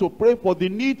begin to pray for the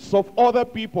needs of other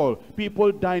people,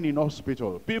 people dying in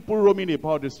hospital, people roaming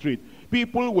about the street,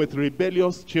 people with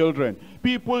rebellious children,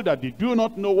 people that they do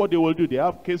not know what they will do. They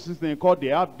have cases in court, they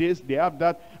have this, they have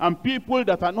that, and people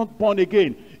that are not born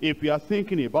again. If you are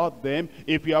thinking about them,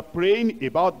 if you are praying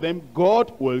about them,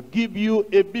 God will give you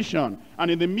a vision. And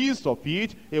in the midst of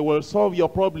it, He will solve your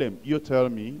problem. You tell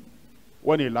me,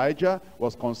 when Elijah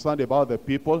was concerned about the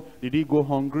people, did he go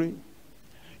hungry?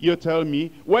 You tell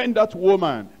me, when that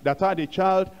woman that had a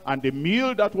child and the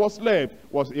meal that was left,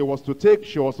 she was to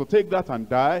take that and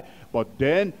die. But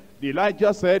then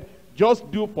Elijah said, just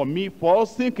do for me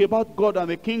first. Think about God and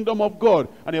the kingdom of God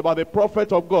and about the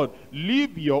prophet of God.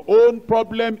 Leave your own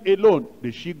problem alone.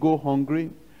 Did she go hungry?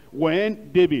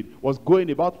 when David was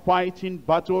going about fighting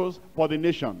battles for the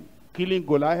nation, killing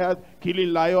Goliath,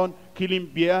 killing lion, killing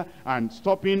bear, and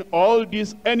stopping all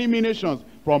these enemy nations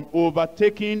from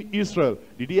overtaking Israel.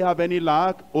 Did he have any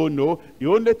lack? Oh no. The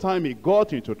only time he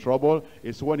got into trouble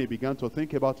is when he began to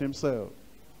think about himself.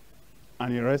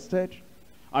 And he rested.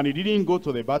 And he didn't go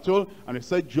to the battle. And he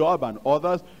said, Joab and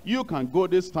others, you can go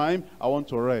this time. I want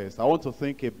to rest. I want to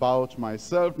think about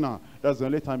myself now. That's the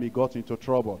only time he got into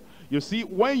trouble. You see,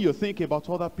 when you think about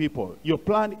other people, you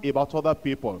plan about other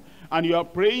people, and you are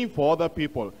praying for other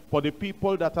people, for the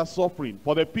people that are suffering,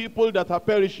 for the people that are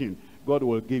perishing, God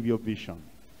will give you vision.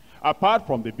 Apart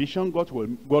from the vision, God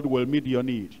will meet your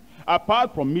need.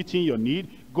 Apart from meeting your need,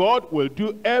 God will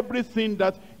do everything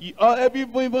that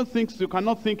even things you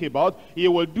cannot think about. He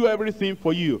will do everything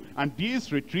for you. And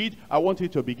this retreat, I want you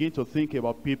to begin to think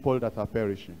about people that are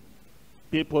perishing,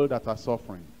 people that are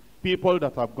suffering, people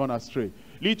that have gone astray,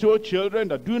 little children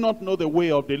that do not know the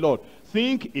way of the Lord.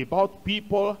 Think about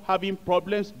people having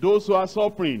problems, those who are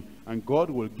suffering, and God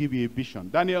will give you a vision.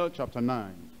 Daniel chapter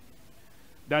 9.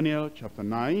 Daniel chapter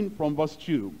 9 from verse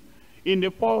 2. In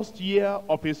the first year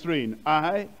of his reign,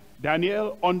 I,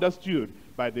 Daniel, understood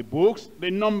by the books the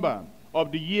number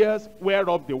of the years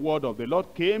whereof the word of the Lord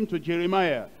came to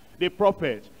Jeremiah the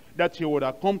prophet, that he would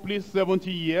accomplish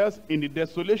 70 years in the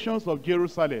desolations of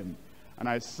Jerusalem. And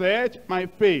I set my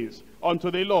face unto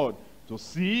the Lord to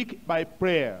seek by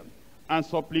prayer and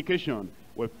supplication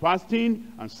with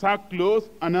fasting and sackcloth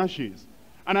and ashes.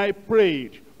 And I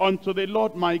prayed unto the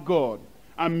Lord my God,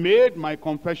 and made my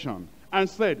confession, and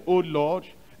said, O Lord,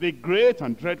 the great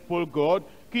and dreadful God,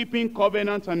 keeping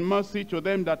covenant and mercy to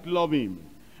them that love him,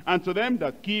 and to them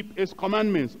that keep his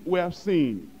commandments, we have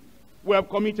sinned, we have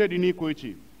committed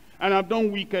iniquity, and have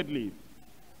done wickedly,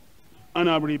 and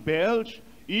have rebelled,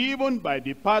 even by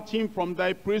departing from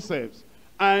thy precepts,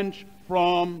 and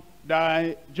from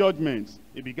thy judgments.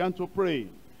 He began to pray,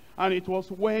 and it was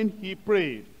when he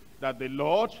prayed that the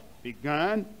Lord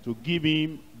began to give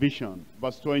him vision.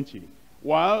 Verse 20.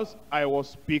 Whilst I was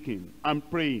speaking and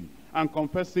praying and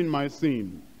confessing my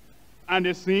sin and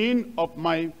the sin of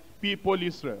my people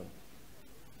Israel,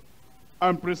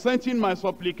 and presenting my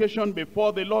supplication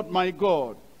before the Lord my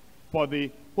God for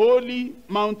the holy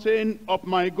mountain of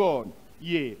my God,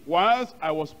 yea, whilst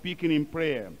I was speaking in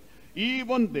prayer,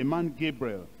 even the man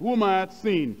Gabriel, whom I had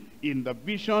seen in the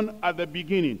vision at the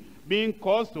beginning, being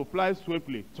caused to fly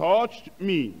swiftly, touched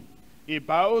me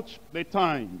about the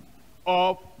time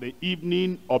of the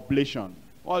evening oblation.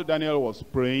 While Daniel was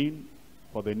praying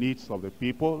for the needs of the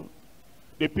people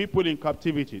in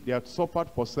captivity, they had suffered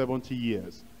for 70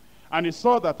 years. And he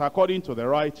saw that according to the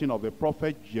writing of the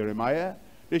prophet Jeremiah,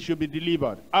 they should be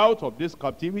delivered out of this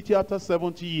captivity after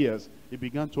 70 years. He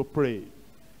began to pray.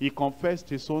 He confessed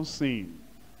his own sin.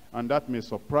 And that may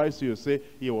surprise you. Say,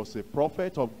 he was a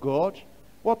prophet of God.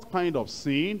 What kind of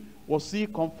sin was he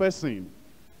confessing?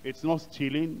 It's not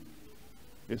stealing.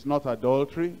 It's not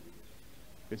adultery.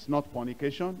 It's not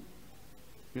fornication.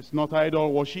 It's not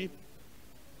idol worship.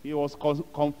 He was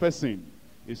confessing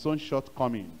his own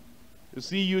shortcoming. You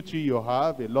see, you too, you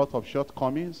have a lot of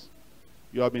shortcomings.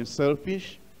 You have been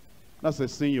selfish. That's a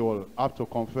sin you will have to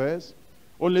confess.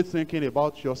 Only thinking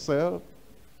about yourself.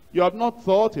 You have not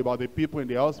thought about the people in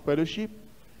the house fellowship.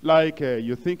 Like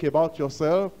you think about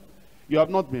yourself. You have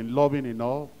not been loving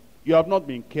enough. You have not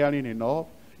been caring enough.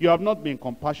 You have not been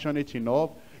compassionate enough.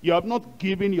 You have not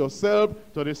given yourself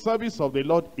to the service of the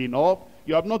Lord enough.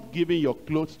 You have not given your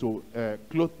clothes to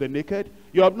clothe the naked.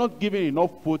 You have not given enough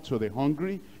food to the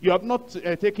hungry. You have not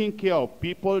taken care of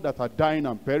people that are dying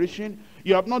and perishing.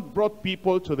 You have not brought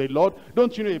people to the Lord.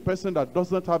 Don't you know a person that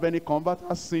doesn't have any convert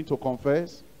has sin to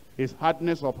confess? His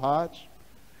hardness of heart,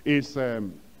 his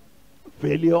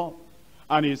failure,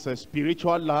 and his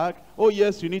spiritual lack. Oh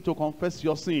yes, you need to confess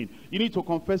your sin. You need to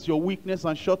confess your weakness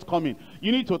and shortcoming.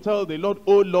 You need to tell the Lord,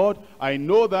 oh Lord, I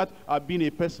know that I've been a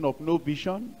person of no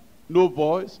vision, no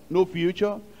voice, no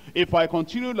future. If I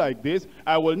continue like this,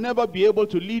 I will never be able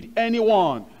to lead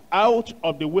anyone out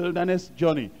of the wilderness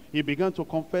journey. He began to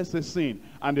confess his sin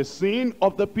and the sin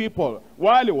of the people.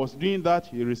 While he was doing that,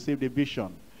 he received a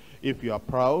vision. If you are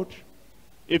proud,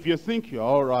 if you think you're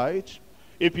all right,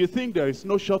 if you think there is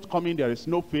no shortcoming, there is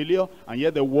no failure, and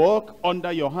yet the work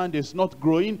under your hand is not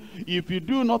growing, if you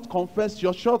do not confess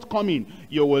your shortcoming,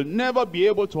 you will never be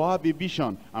able to have a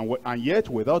vision. And yet,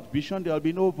 without vision, there will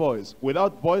be no voice.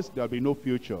 Without voice, there will be no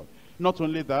future. Not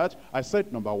only that, I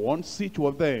said, number one, see to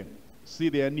them, see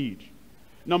their need.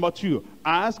 Number two,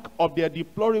 ask of their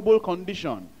deplorable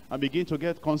condition and begin to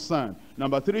get concerned.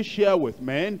 Number three, share with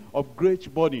men of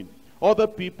great burden. other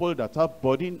people that have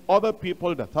burden, other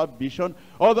people that have vision,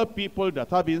 other people that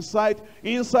have insight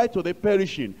to the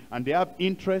perishing, and they have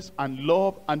interest and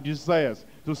love and desires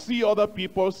to see other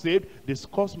people saved.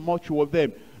 Discuss much with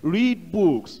them. Read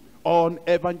books on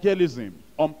evangelism,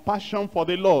 on passion for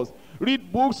the lost.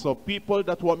 Read books of people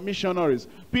that were missionaries,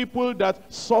 people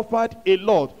that suffered a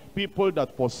lot, people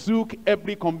that forsook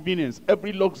every convenience,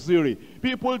 every luxury,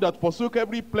 people that forsook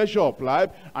every pleasure of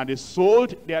life, and they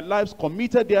sold their lives,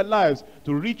 committed their lives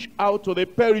to reach out to the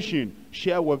perishing.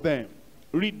 Share with them.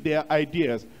 Read their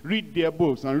ideas, read their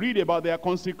books, and read about their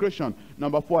consecration.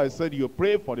 Number 4, I said you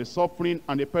pray for the suffering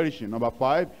and the perishing. Number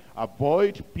 5,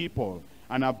 avoid people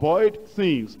and avoid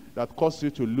things that cause you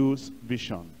to lose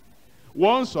vision.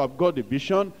 Once you have got the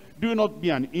vision, do not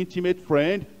be an intimate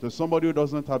friend to somebody who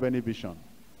doesn't have any vision,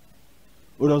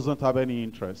 who doesn't have any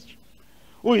interest,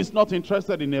 who is not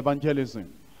interested in evangelism,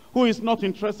 who is not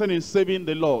interested in saving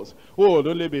the lost, who will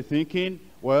only be thinking,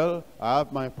 well, I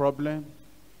have my problem,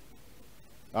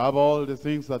 I have all the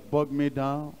things that bug me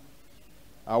down,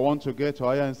 I want to get to a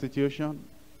higher institution,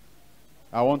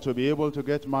 I want to be able to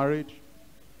get married,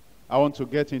 I want to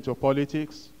get into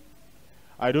politics,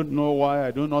 I don't know why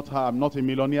I'm not a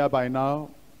millionaire by now.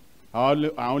 I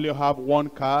only have one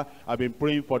car. I've been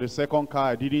praying for the second car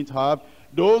I didn't have.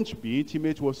 Don't be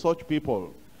intimate with such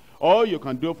people. All you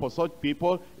can do for such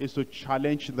people is to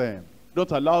challenge them.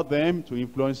 Don't allow them to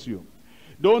influence you.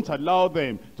 Don't allow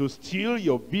them to steal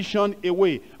your vision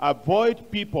away.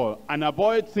 Avoid people and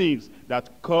avoid things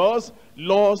that cause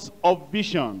loss of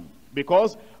vision.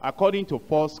 Because according to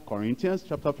 1 Corinthians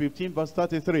chapter 15 verse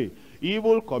 33,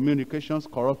 evil communications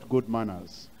corrupt good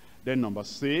manners. Then number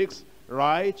 6,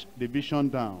 write the vision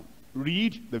down.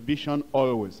 Read the vision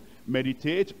always.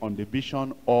 Meditate on the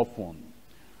vision often.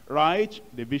 Write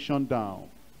the vision down.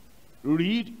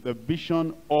 Read the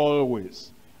vision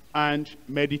always. And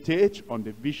meditate on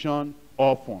the vision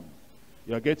often.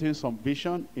 You're getting some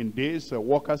vision in this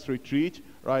workers' retreat,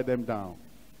 write them down.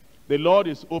 The Lord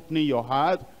is opening your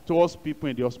heart towards people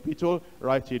in the hospital,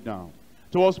 write it down.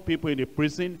 Towards people in the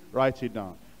prison, write it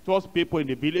down. Towards people in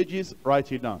the villages,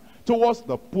 write it down. Towards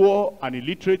the poor and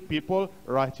illiterate people,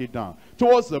 write it down.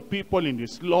 Towards the people in the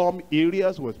slum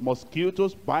areas with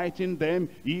mosquitoes biting them,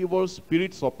 evil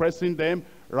spirits oppressing them,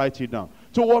 write it down.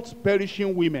 Towards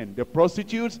perishing women, the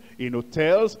prostitutes in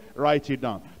hotels, write it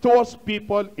down. Towards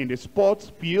people in the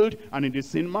sports field and in the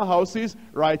cinema houses,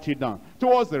 write it down.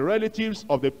 Towards the relatives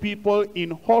of the people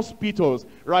in hospitals,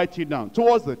 write it down.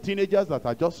 Towards the teenagers that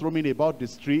are just roaming about the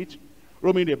street,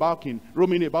 roaming about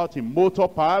in motor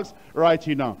parks, write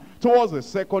it down. Towards the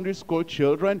secondary school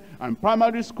children and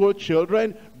primary school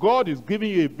children, God is giving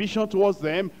you a vision towards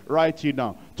them, write it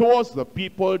down. Towards the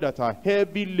people that are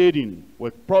heavy laden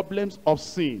with problems of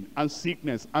sin and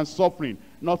sickness and suffering,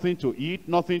 nothing to eat,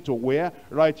 nothing to wear,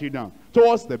 write it down.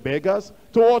 Towards the beggars,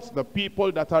 towards the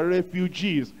people that are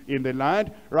refugees in the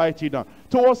land, write it down.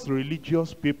 Towards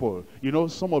religious people, you know,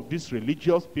 some of these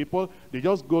religious people, they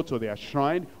just go to their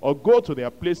shrine or go to their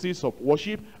places of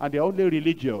worship and they're only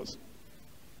religious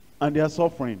and they are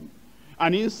suffering.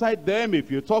 And inside them,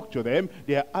 if you talk to them,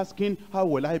 they are asking, how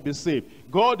will I be saved?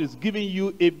 God is giving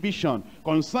you a vision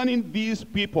concerning these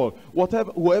people,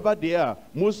 whoever they are,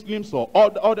 Muslims or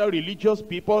other religious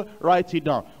people, write it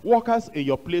down. Workers in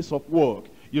your place of work.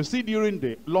 You see, during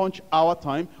the lunch hour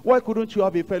time, why couldn't you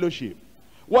have a fellowship?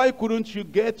 Why couldn't you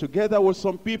get together with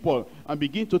some people and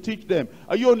begin to teach them?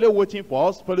 Are you only waiting for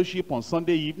us fellowship on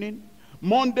Sunday evening?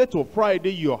 Monday to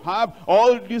Friday, you have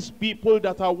all these people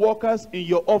that are workers in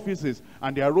your offices,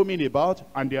 and they are roaming about,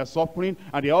 and they are suffering,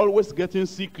 and they are always getting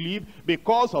sick leave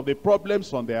because of the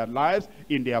problems on their lives,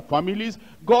 in their families.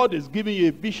 God is giving you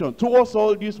a vision towards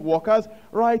all these workers.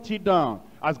 Write it down.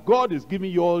 As God is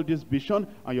giving you all this vision,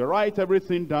 and you write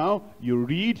everything down, you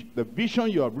read the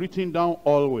vision you have written down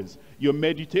always. You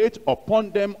meditate upon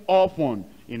them often.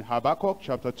 In Habakkuk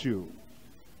chapter 2.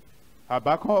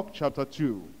 Habakkuk chapter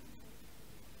 2.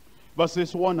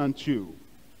 Verses 1 and 2.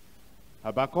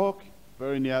 Habakkuk,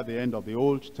 very near the end of the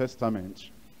Old Testament.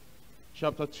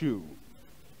 Chapter 2.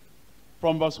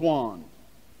 From verse 1.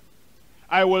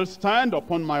 I will stand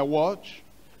upon my watch,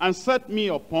 and set me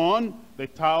upon the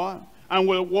tower, and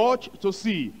will watch to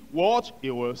see what he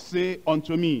will say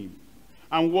unto me,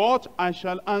 and what I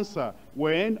shall answer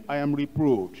when I am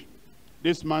reproved.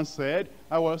 This man said,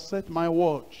 I will set my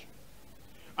watch,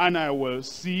 and I will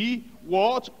see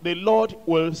what the Lord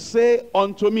will say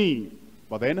unto me.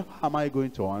 But then, how am I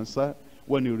going to answer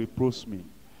when he reproves me?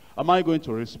 Am I going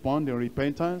to respond in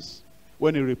repentance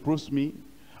when he reproves me?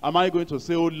 Am I going to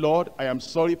say, oh Lord, I am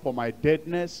sorry for my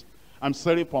deadness. I'm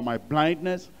sorry for my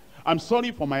blindness. I'm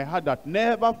sorry for my heart that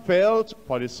never felt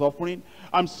for the suffering.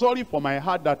 I'm sorry for my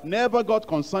heart that never got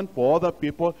concerned for other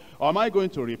people. Or am I going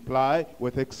to reply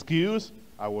with excuse?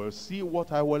 I will see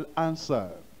what I will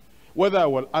answer. Whether I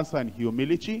will answer in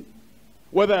humility,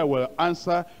 whether I will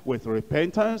answer with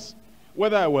repentance,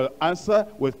 whether I will answer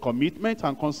with commitment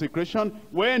and consecration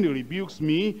when he rebukes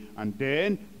me. And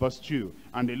then verse 2,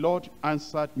 and the Lord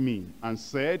answered me and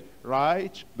said,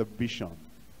 write the vision.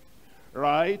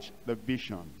 Write the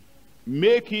vision.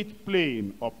 Make it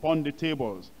plain upon the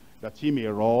tables, that he may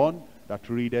run that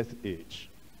readeth it.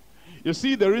 You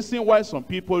see, the reason why some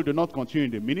people do not continue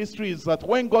in the ministry is that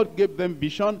when God gave them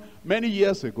vision many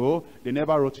years ago, they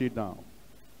never wrote it down.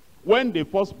 When they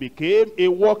first became a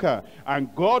worker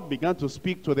and God began to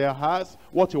speak to their hearts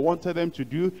what he wanted them to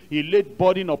do, he laid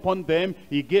burden upon them,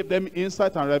 he gave them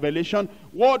insight and revelation,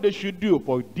 what they should do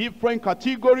for different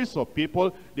categories of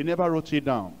people, they never wrote it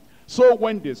down. So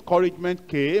when discouragement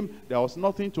came, there was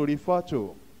nothing to refer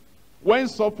to. When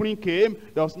suffering came,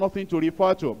 there was nothing to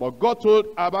refer to. But God told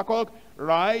Habakkuk,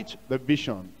 write the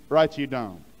vision, write it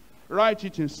down. Write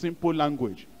it in simple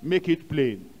language, make it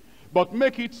plain. But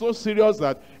make it so serious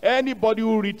that anybody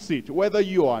who reads it, whether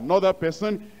you or another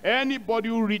person, anybody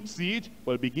who reads it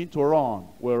will begin to run.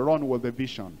 Will run with the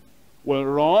vision. Will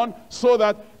run so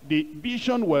that the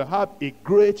vision will have a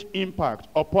great impact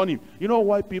upon him. You know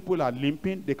why people are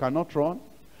limping? They cannot run.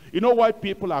 You know why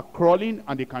people are crawling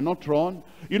and they cannot run?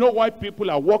 You know why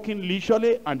people are walking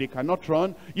leisurely and they cannot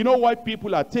run? You know why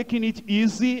people are taking it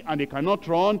easy and they cannot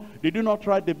run? They do not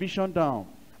write the vision down.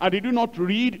 And they do not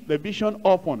read the vision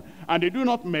often. And they do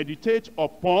not meditate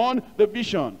upon the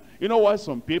vision. You know why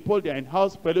some people, they are in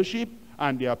house fellowship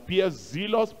and they appear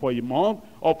zealous for a month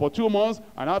or for 2 months.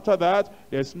 And after that,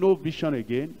 there's no vision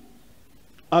again.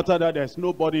 After that, there's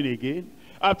no burden again.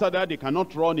 After that, they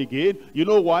cannot run again. You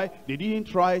know why? They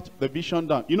didn't write the vision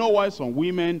down. You know why some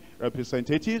women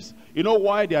representatives, you know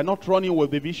why they are not running with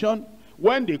the vision?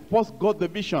 When they first got the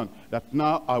vision that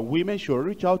now our women should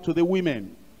reach out to the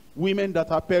women. Women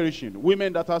that are perishing,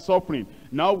 women that are suffering.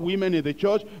 Now women in the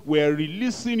church, we're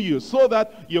releasing you so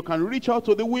that you can reach out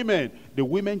to the women. The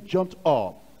women jumped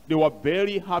up. They were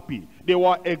very happy. They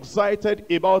were excited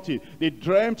about it. They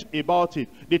dreamt about it.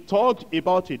 They talked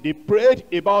about it. They prayed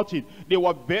about it. They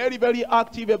were very, very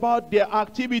active about their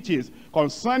activities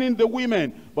concerning the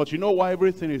women. But you know why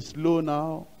everything is slow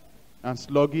now and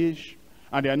sluggish?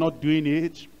 And they are not doing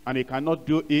it, and they cannot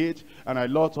do it, and a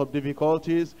lot of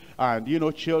difficulties, and you know,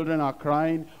 children are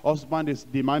crying, husband is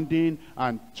demanding,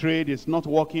 and trade is not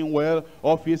working well,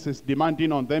 office is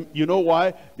demanding on them. You know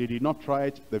why? They did not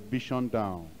write the vision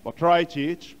down, but write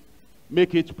it,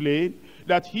 make it plain,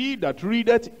 that he that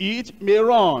readeth it may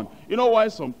run. You know why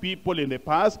some people in the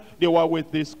past, they were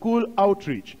with the school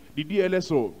outreach, the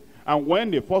DLSO. And when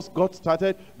they first got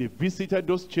started, they visited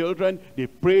those children, they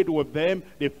prayed with them,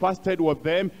 they fasted with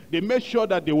them, they made sure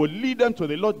that they would lead them to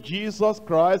the Lord Jesus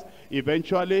Christ.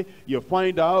 Eventually, you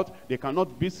find out they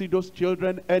cannot visit those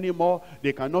children anymore,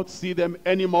 they cannot see them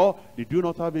anymore, they do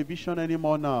not have a vision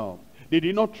anymore now. They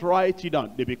did not write it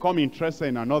down. They become interested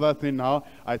in another thing now.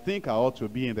 I think I ought to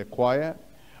be in the choir.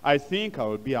 I think I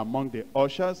will be among the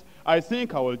ushers. I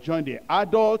think I will join the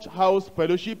adult house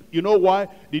fellowship. You know why?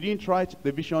 They didn't write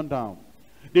the vision down.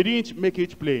 They didn't make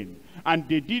it plain. And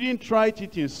they didn't write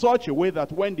it in such a way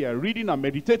that when they are reading and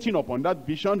meditating upon that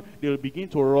vision, they'll begin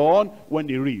to run when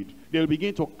they read. They'll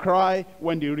begin to cry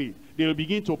when they read. They'll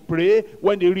begin to pray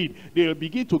when they read. They'll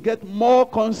begin to get more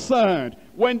concerned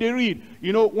when they read.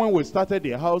 You know, when we started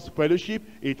the house fellowship,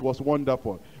 it was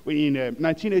wonderful. In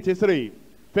 1983,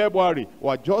 February, we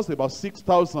were just about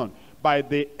 6,000. By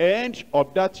the end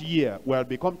of that year, we had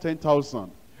become 10,000.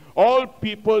 All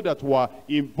people that were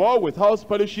involved with house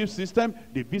fellowship system,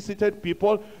 they visited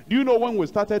people. Do you know when we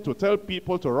started to tell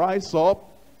people to rise up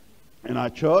in our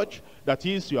church? That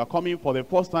is, you are coming for the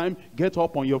first time, get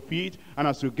up on your feet. And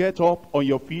as you get up on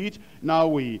your feet, now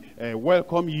we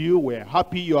welcome you, we're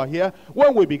happy you are here.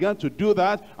 When we began to do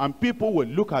that, and people will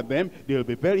look at them, they'll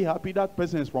be very happy that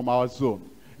person is from our zone.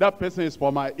 That person is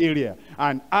from my area.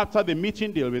 And after the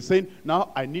meeting, they'll be saying,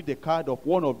 now I need the card of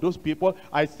one of those people.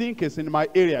 I think it's in my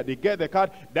area. They get the card.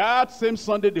 That same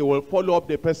Sunday, they will follow up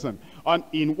the person. And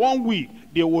in 1 week,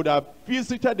 they would have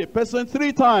visited the person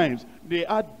 3 times. They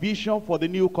had vision for the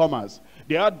newcomers.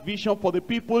 They had vision for the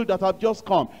people that have just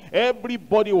come.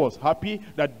 Everybody was happy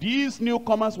that these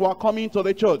newcomers were coming to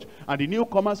the church. And the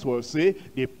newcomers will say,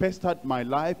 they pestered my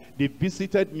life, they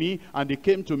visited me, and they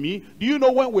came to me. Do you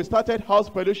know when we started house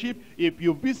fellowship? If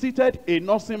you visited a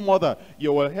nursing mother,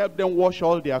 you will help them wash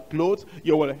all their clothes,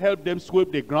 you will help them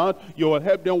sweep the ground, you will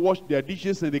help them wash their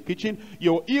dishes in the kitchen.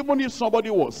 Even if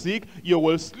somebody was sick, you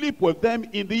will sleep with them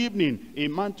in the evening, a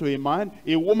man to a man,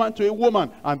 a woman to a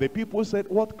woman. And the people said,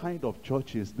 what kind of church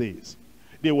is this?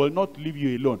 They will not leave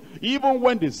you alone. Even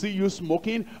when they see you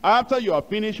smoking, after you have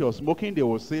finished your smoking, they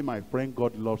will say, my friend,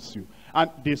 God loves you. And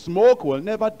the smoke will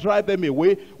never drive them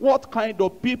away. What kind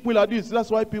of people are these? That's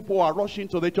why people are rushing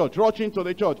to the church, rushing to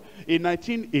the church. In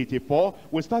 1984,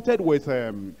 we started with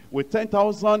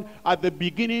 10,000 at the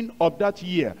beginning of that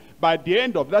year. By the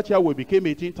end of that year, we became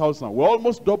 18,000. We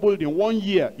almost doubled in 1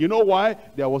 year. You know why?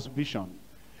 There was vision.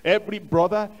 Every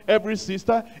brother, every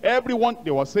sister, everyone,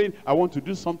 they were saying, I want to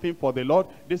do something for the Lord.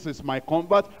 This is my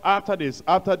convert. After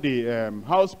the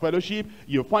house fellowship,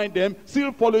 you find them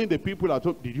still following the people at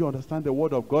home. Did you understand the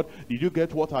word of God? Did you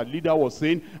get what our leader was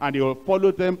saying? And they will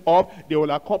follow them up. They will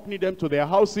accompany them to their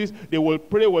houses. They will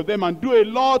pray with them and do a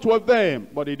lot with them.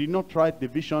 But they did not write the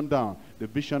vision down. The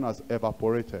vision has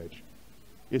evaporated.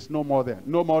 It's no more there.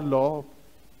 No more love.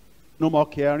 No more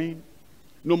caring.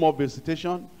 No more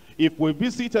visitation. If we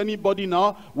visit anybody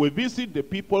now, we visit the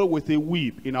people with a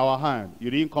whip in our hand. You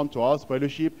didn't come to us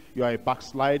fellowship. You are a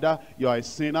backslider. You are a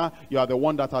sinner. You are the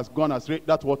one that has gone astray.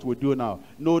 That's what we do now.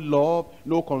 No love,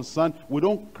 no concern. We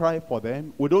don't cry for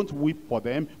them. We don't weep for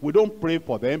them. We don't pray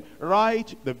for them.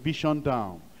 Write the vision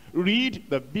down. Read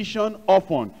the vision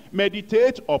often.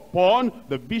 Meditate upon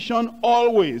the vision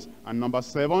always. And number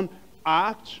 7,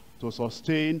 act to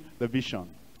sustain the vision.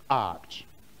 Act.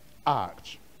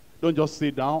 Act. Don't just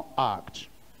sit down, act.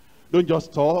 Don't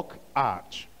just talk,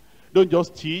 act. Don't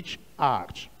just teach,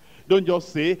 act. Don't just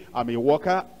say, I'm a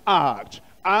worker, act.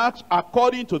 Act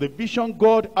according to the vision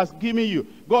God has given you.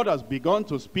 God has begun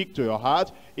to speak to your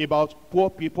heart about poor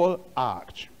people,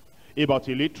 act. About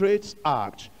illiterates,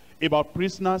 act. About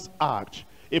prisoners, act.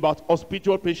 About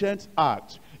hospital patients,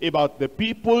 act. About the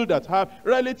people that have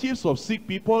relatives of sick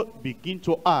people, begin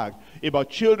to act. About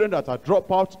children that are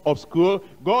dropouts of school,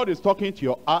 God is talking to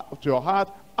your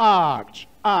heart. Act,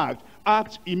 act,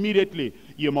 act immediately.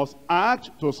 You must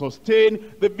act to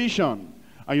sustain the vision.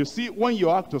 And you see, when you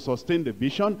act to sustain the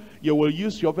vision, you will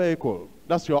use your vehicle.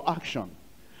 That's your action.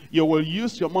 You will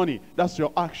use your money. That's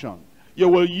your action. You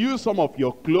will use some of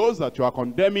your clothes that you are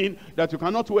condemning, that you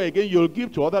cannot wear again. You'll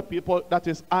give to other people. That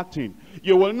is acting.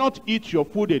 You will not eat your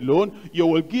food alone. You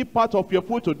will give part of your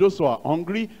food to those who are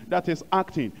hungry. That is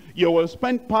acting. You will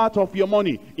spend part of your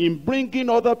money in bringing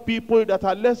other people that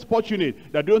are less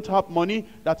fortunate, that don't have money.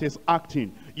 That is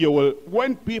acting. You will,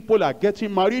 when people are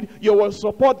getting married, you will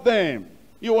support them.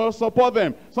 You will support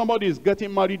them. Somebody is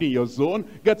getting married in your zone,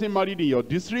 getting married in your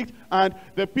district, and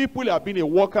the people have been a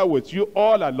worker with you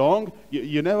all along.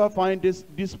 You never find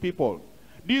these people.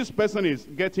 This person is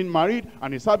getting married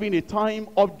and is having a time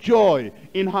of joy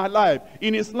in her life,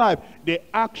 in his life. The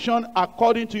action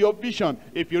according to your vision.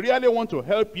 If you really want to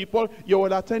help people, you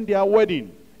will attend their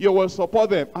wedding. You will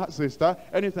support them. Sister,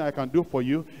 anything I can do for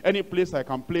you? Any place I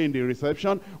can play in the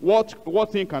reception?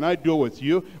 What thing can I do with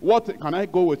you? What can I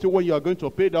go with you when you are going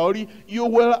to pay dowry? You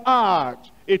will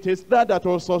act. It is that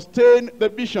will sustain the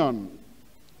vision.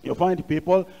 You find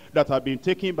people that have been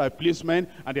taken by policemen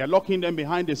and they are locking them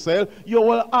behind the cell. You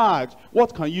will act.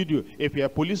 What can you do? If you're a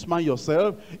policeman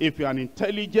yourself, if you're an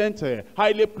intelligent,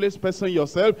 highly placed person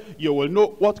yourself, you will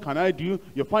know, what can I do?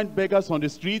 You find beggars on the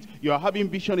street. You are having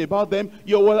vision about them.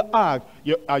 You will act.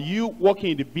 Are you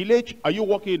working in the village? Are you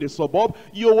working in the suburb?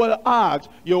 You will act.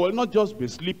 You will not just be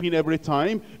sleeping every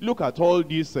time. Look at all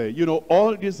these,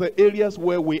 all these areas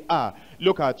where we are.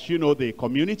 Look at, the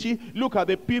community. Look at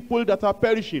the people that are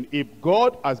perishing. If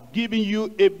God has given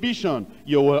you a vision,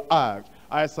 you will act.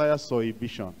 Isaiah saw a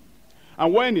vision.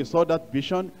 And when he saw that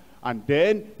vision, and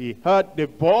then he heard the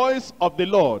voice of the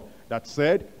Lord that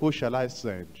said, who shall I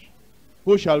send?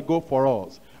 Who shall go for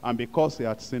us? And because he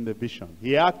had seen the vision,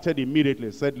 he acted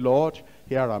immediately, said, Lord,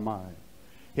 here am I.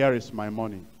 Here is my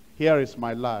money. Here is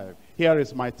my life. Here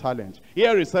is my talent.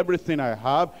 Here is everything I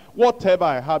have. Whatever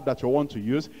I have that you want to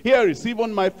use. Here is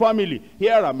even my family.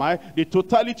 Here am I. The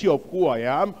totality of who I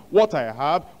am. What I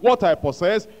have. What I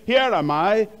possess. Here am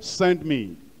I. Send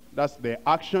me. That's the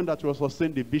action that will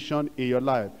sustain the vision in your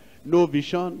life. No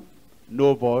vision.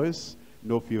 No voice.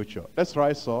 No future. Let's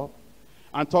rise up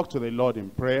and talk to the Lord in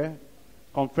prayer.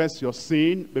 Confess your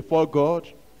sin before God.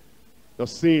 Your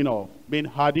sin of being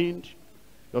hardened.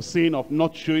 Your sin of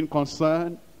not showing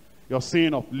concern. Your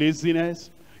sin of laziness,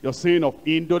 Your sin of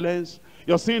indolence.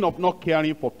 Your sin of not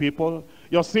caring for people.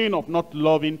 Your sin of not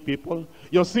loving people.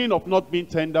 Your sin of not being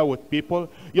tender with people.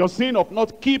 Your sin of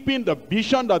not keeping the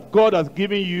vision that God has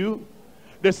given you.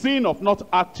 The sin of not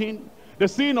acting. The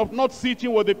sin of not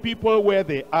sitting with the people where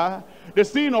they are. The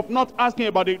sin of not asking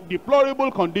about the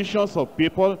deplorable conditions of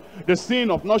people. The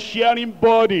sin of not sharing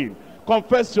burden.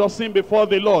 Confess your sin before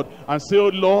the Lord and say, oh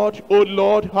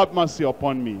Lord, have mercy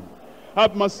upon me.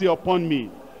 Have mercy upon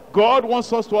me. God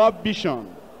wants us to have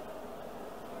vision.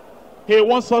 He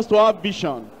wants us to have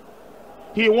vision.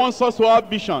 He wants us to have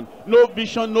vision. No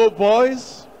vision, no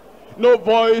voice. No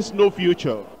voice, no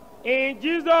future. In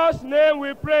Jesus' name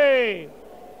we pray.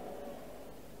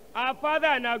 Our Father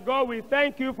and our God, we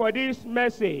thank you for this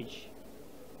message.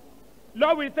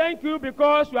 Lord, we thank you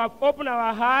because you have opened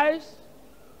our eyes.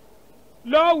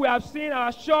 Lord, we have seen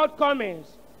our shortcomings.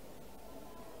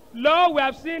 Lord, we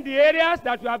have seen the areas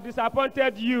that we have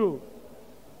disappointed you.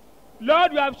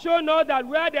 Lord, you have shown us that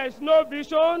where there is no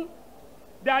vision,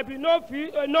 there will be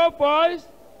no voice,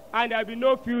 and there will be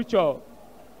no future.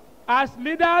 As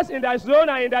leaders in the zone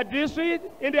and in the district,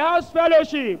 in the house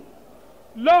fellowship,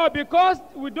 Lord, because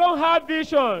we don't have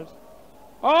visions,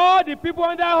 all the people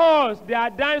under us, they are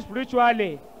dying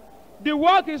spiritually. The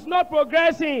work is not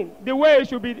progressing the way it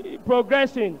should be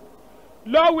progressing.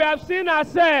 Lord, we have seen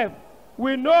ourselves.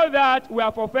 We know that we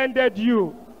have offended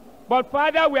you. But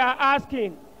Father, we are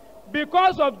asking,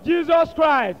 because of Jesus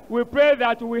Christ, we pray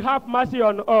that you will have mercy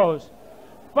on us.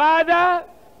 Father,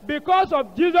 because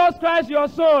of Jesus Christ, your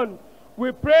Son,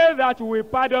 we pray that you will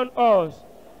pardon us.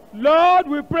 Lord,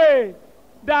 we pray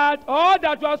that all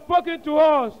that you have spoken to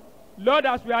us, Lord,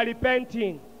 as we are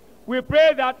repenting, we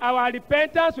pray that our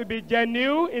repentance will be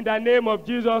genuine in the name of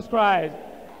Jesus Christ.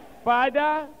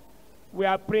 Father, we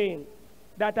are praying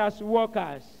that as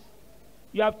workers,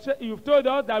 you've told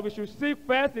us that we should seek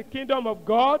first the kingdom of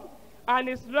God and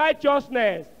his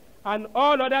righteousness, and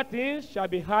all other things shall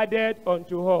be added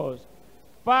unto us.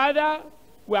 Father,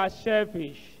 we are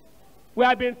selfish. We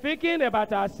have been thinking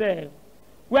about ourselves.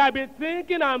 We have been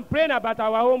thinking and praying about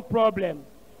our own problem.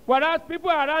 Whereas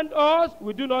people around us,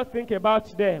 we do not think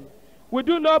about them. We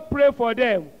do not pray for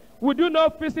them. We do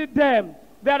not visit them.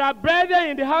 There are brethren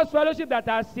in the house fellowship that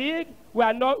are sick.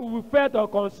 We felt or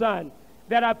concerned.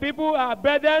 There are people,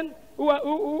 brethren,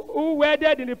 who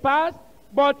wedded in the past,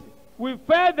 but we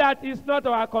felt that it's not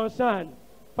our concern.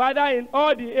 Father, in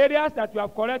all the areas that you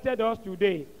have corrected us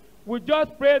today, we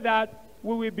just pray that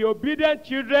we will be obedient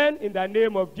children in the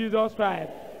name of Jesus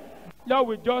Christ. Lord,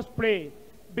 we just pray,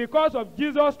 because of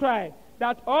Jesus Christ,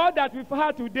 that all that we've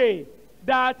heard today,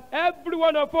 that every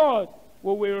one of us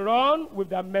we will run with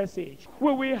the message.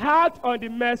 We will act on the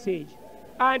message.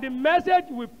 And the message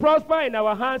will prosper in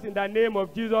our hands in the name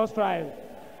of Jesus Christ.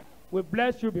 We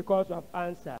bless you because you have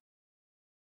answered.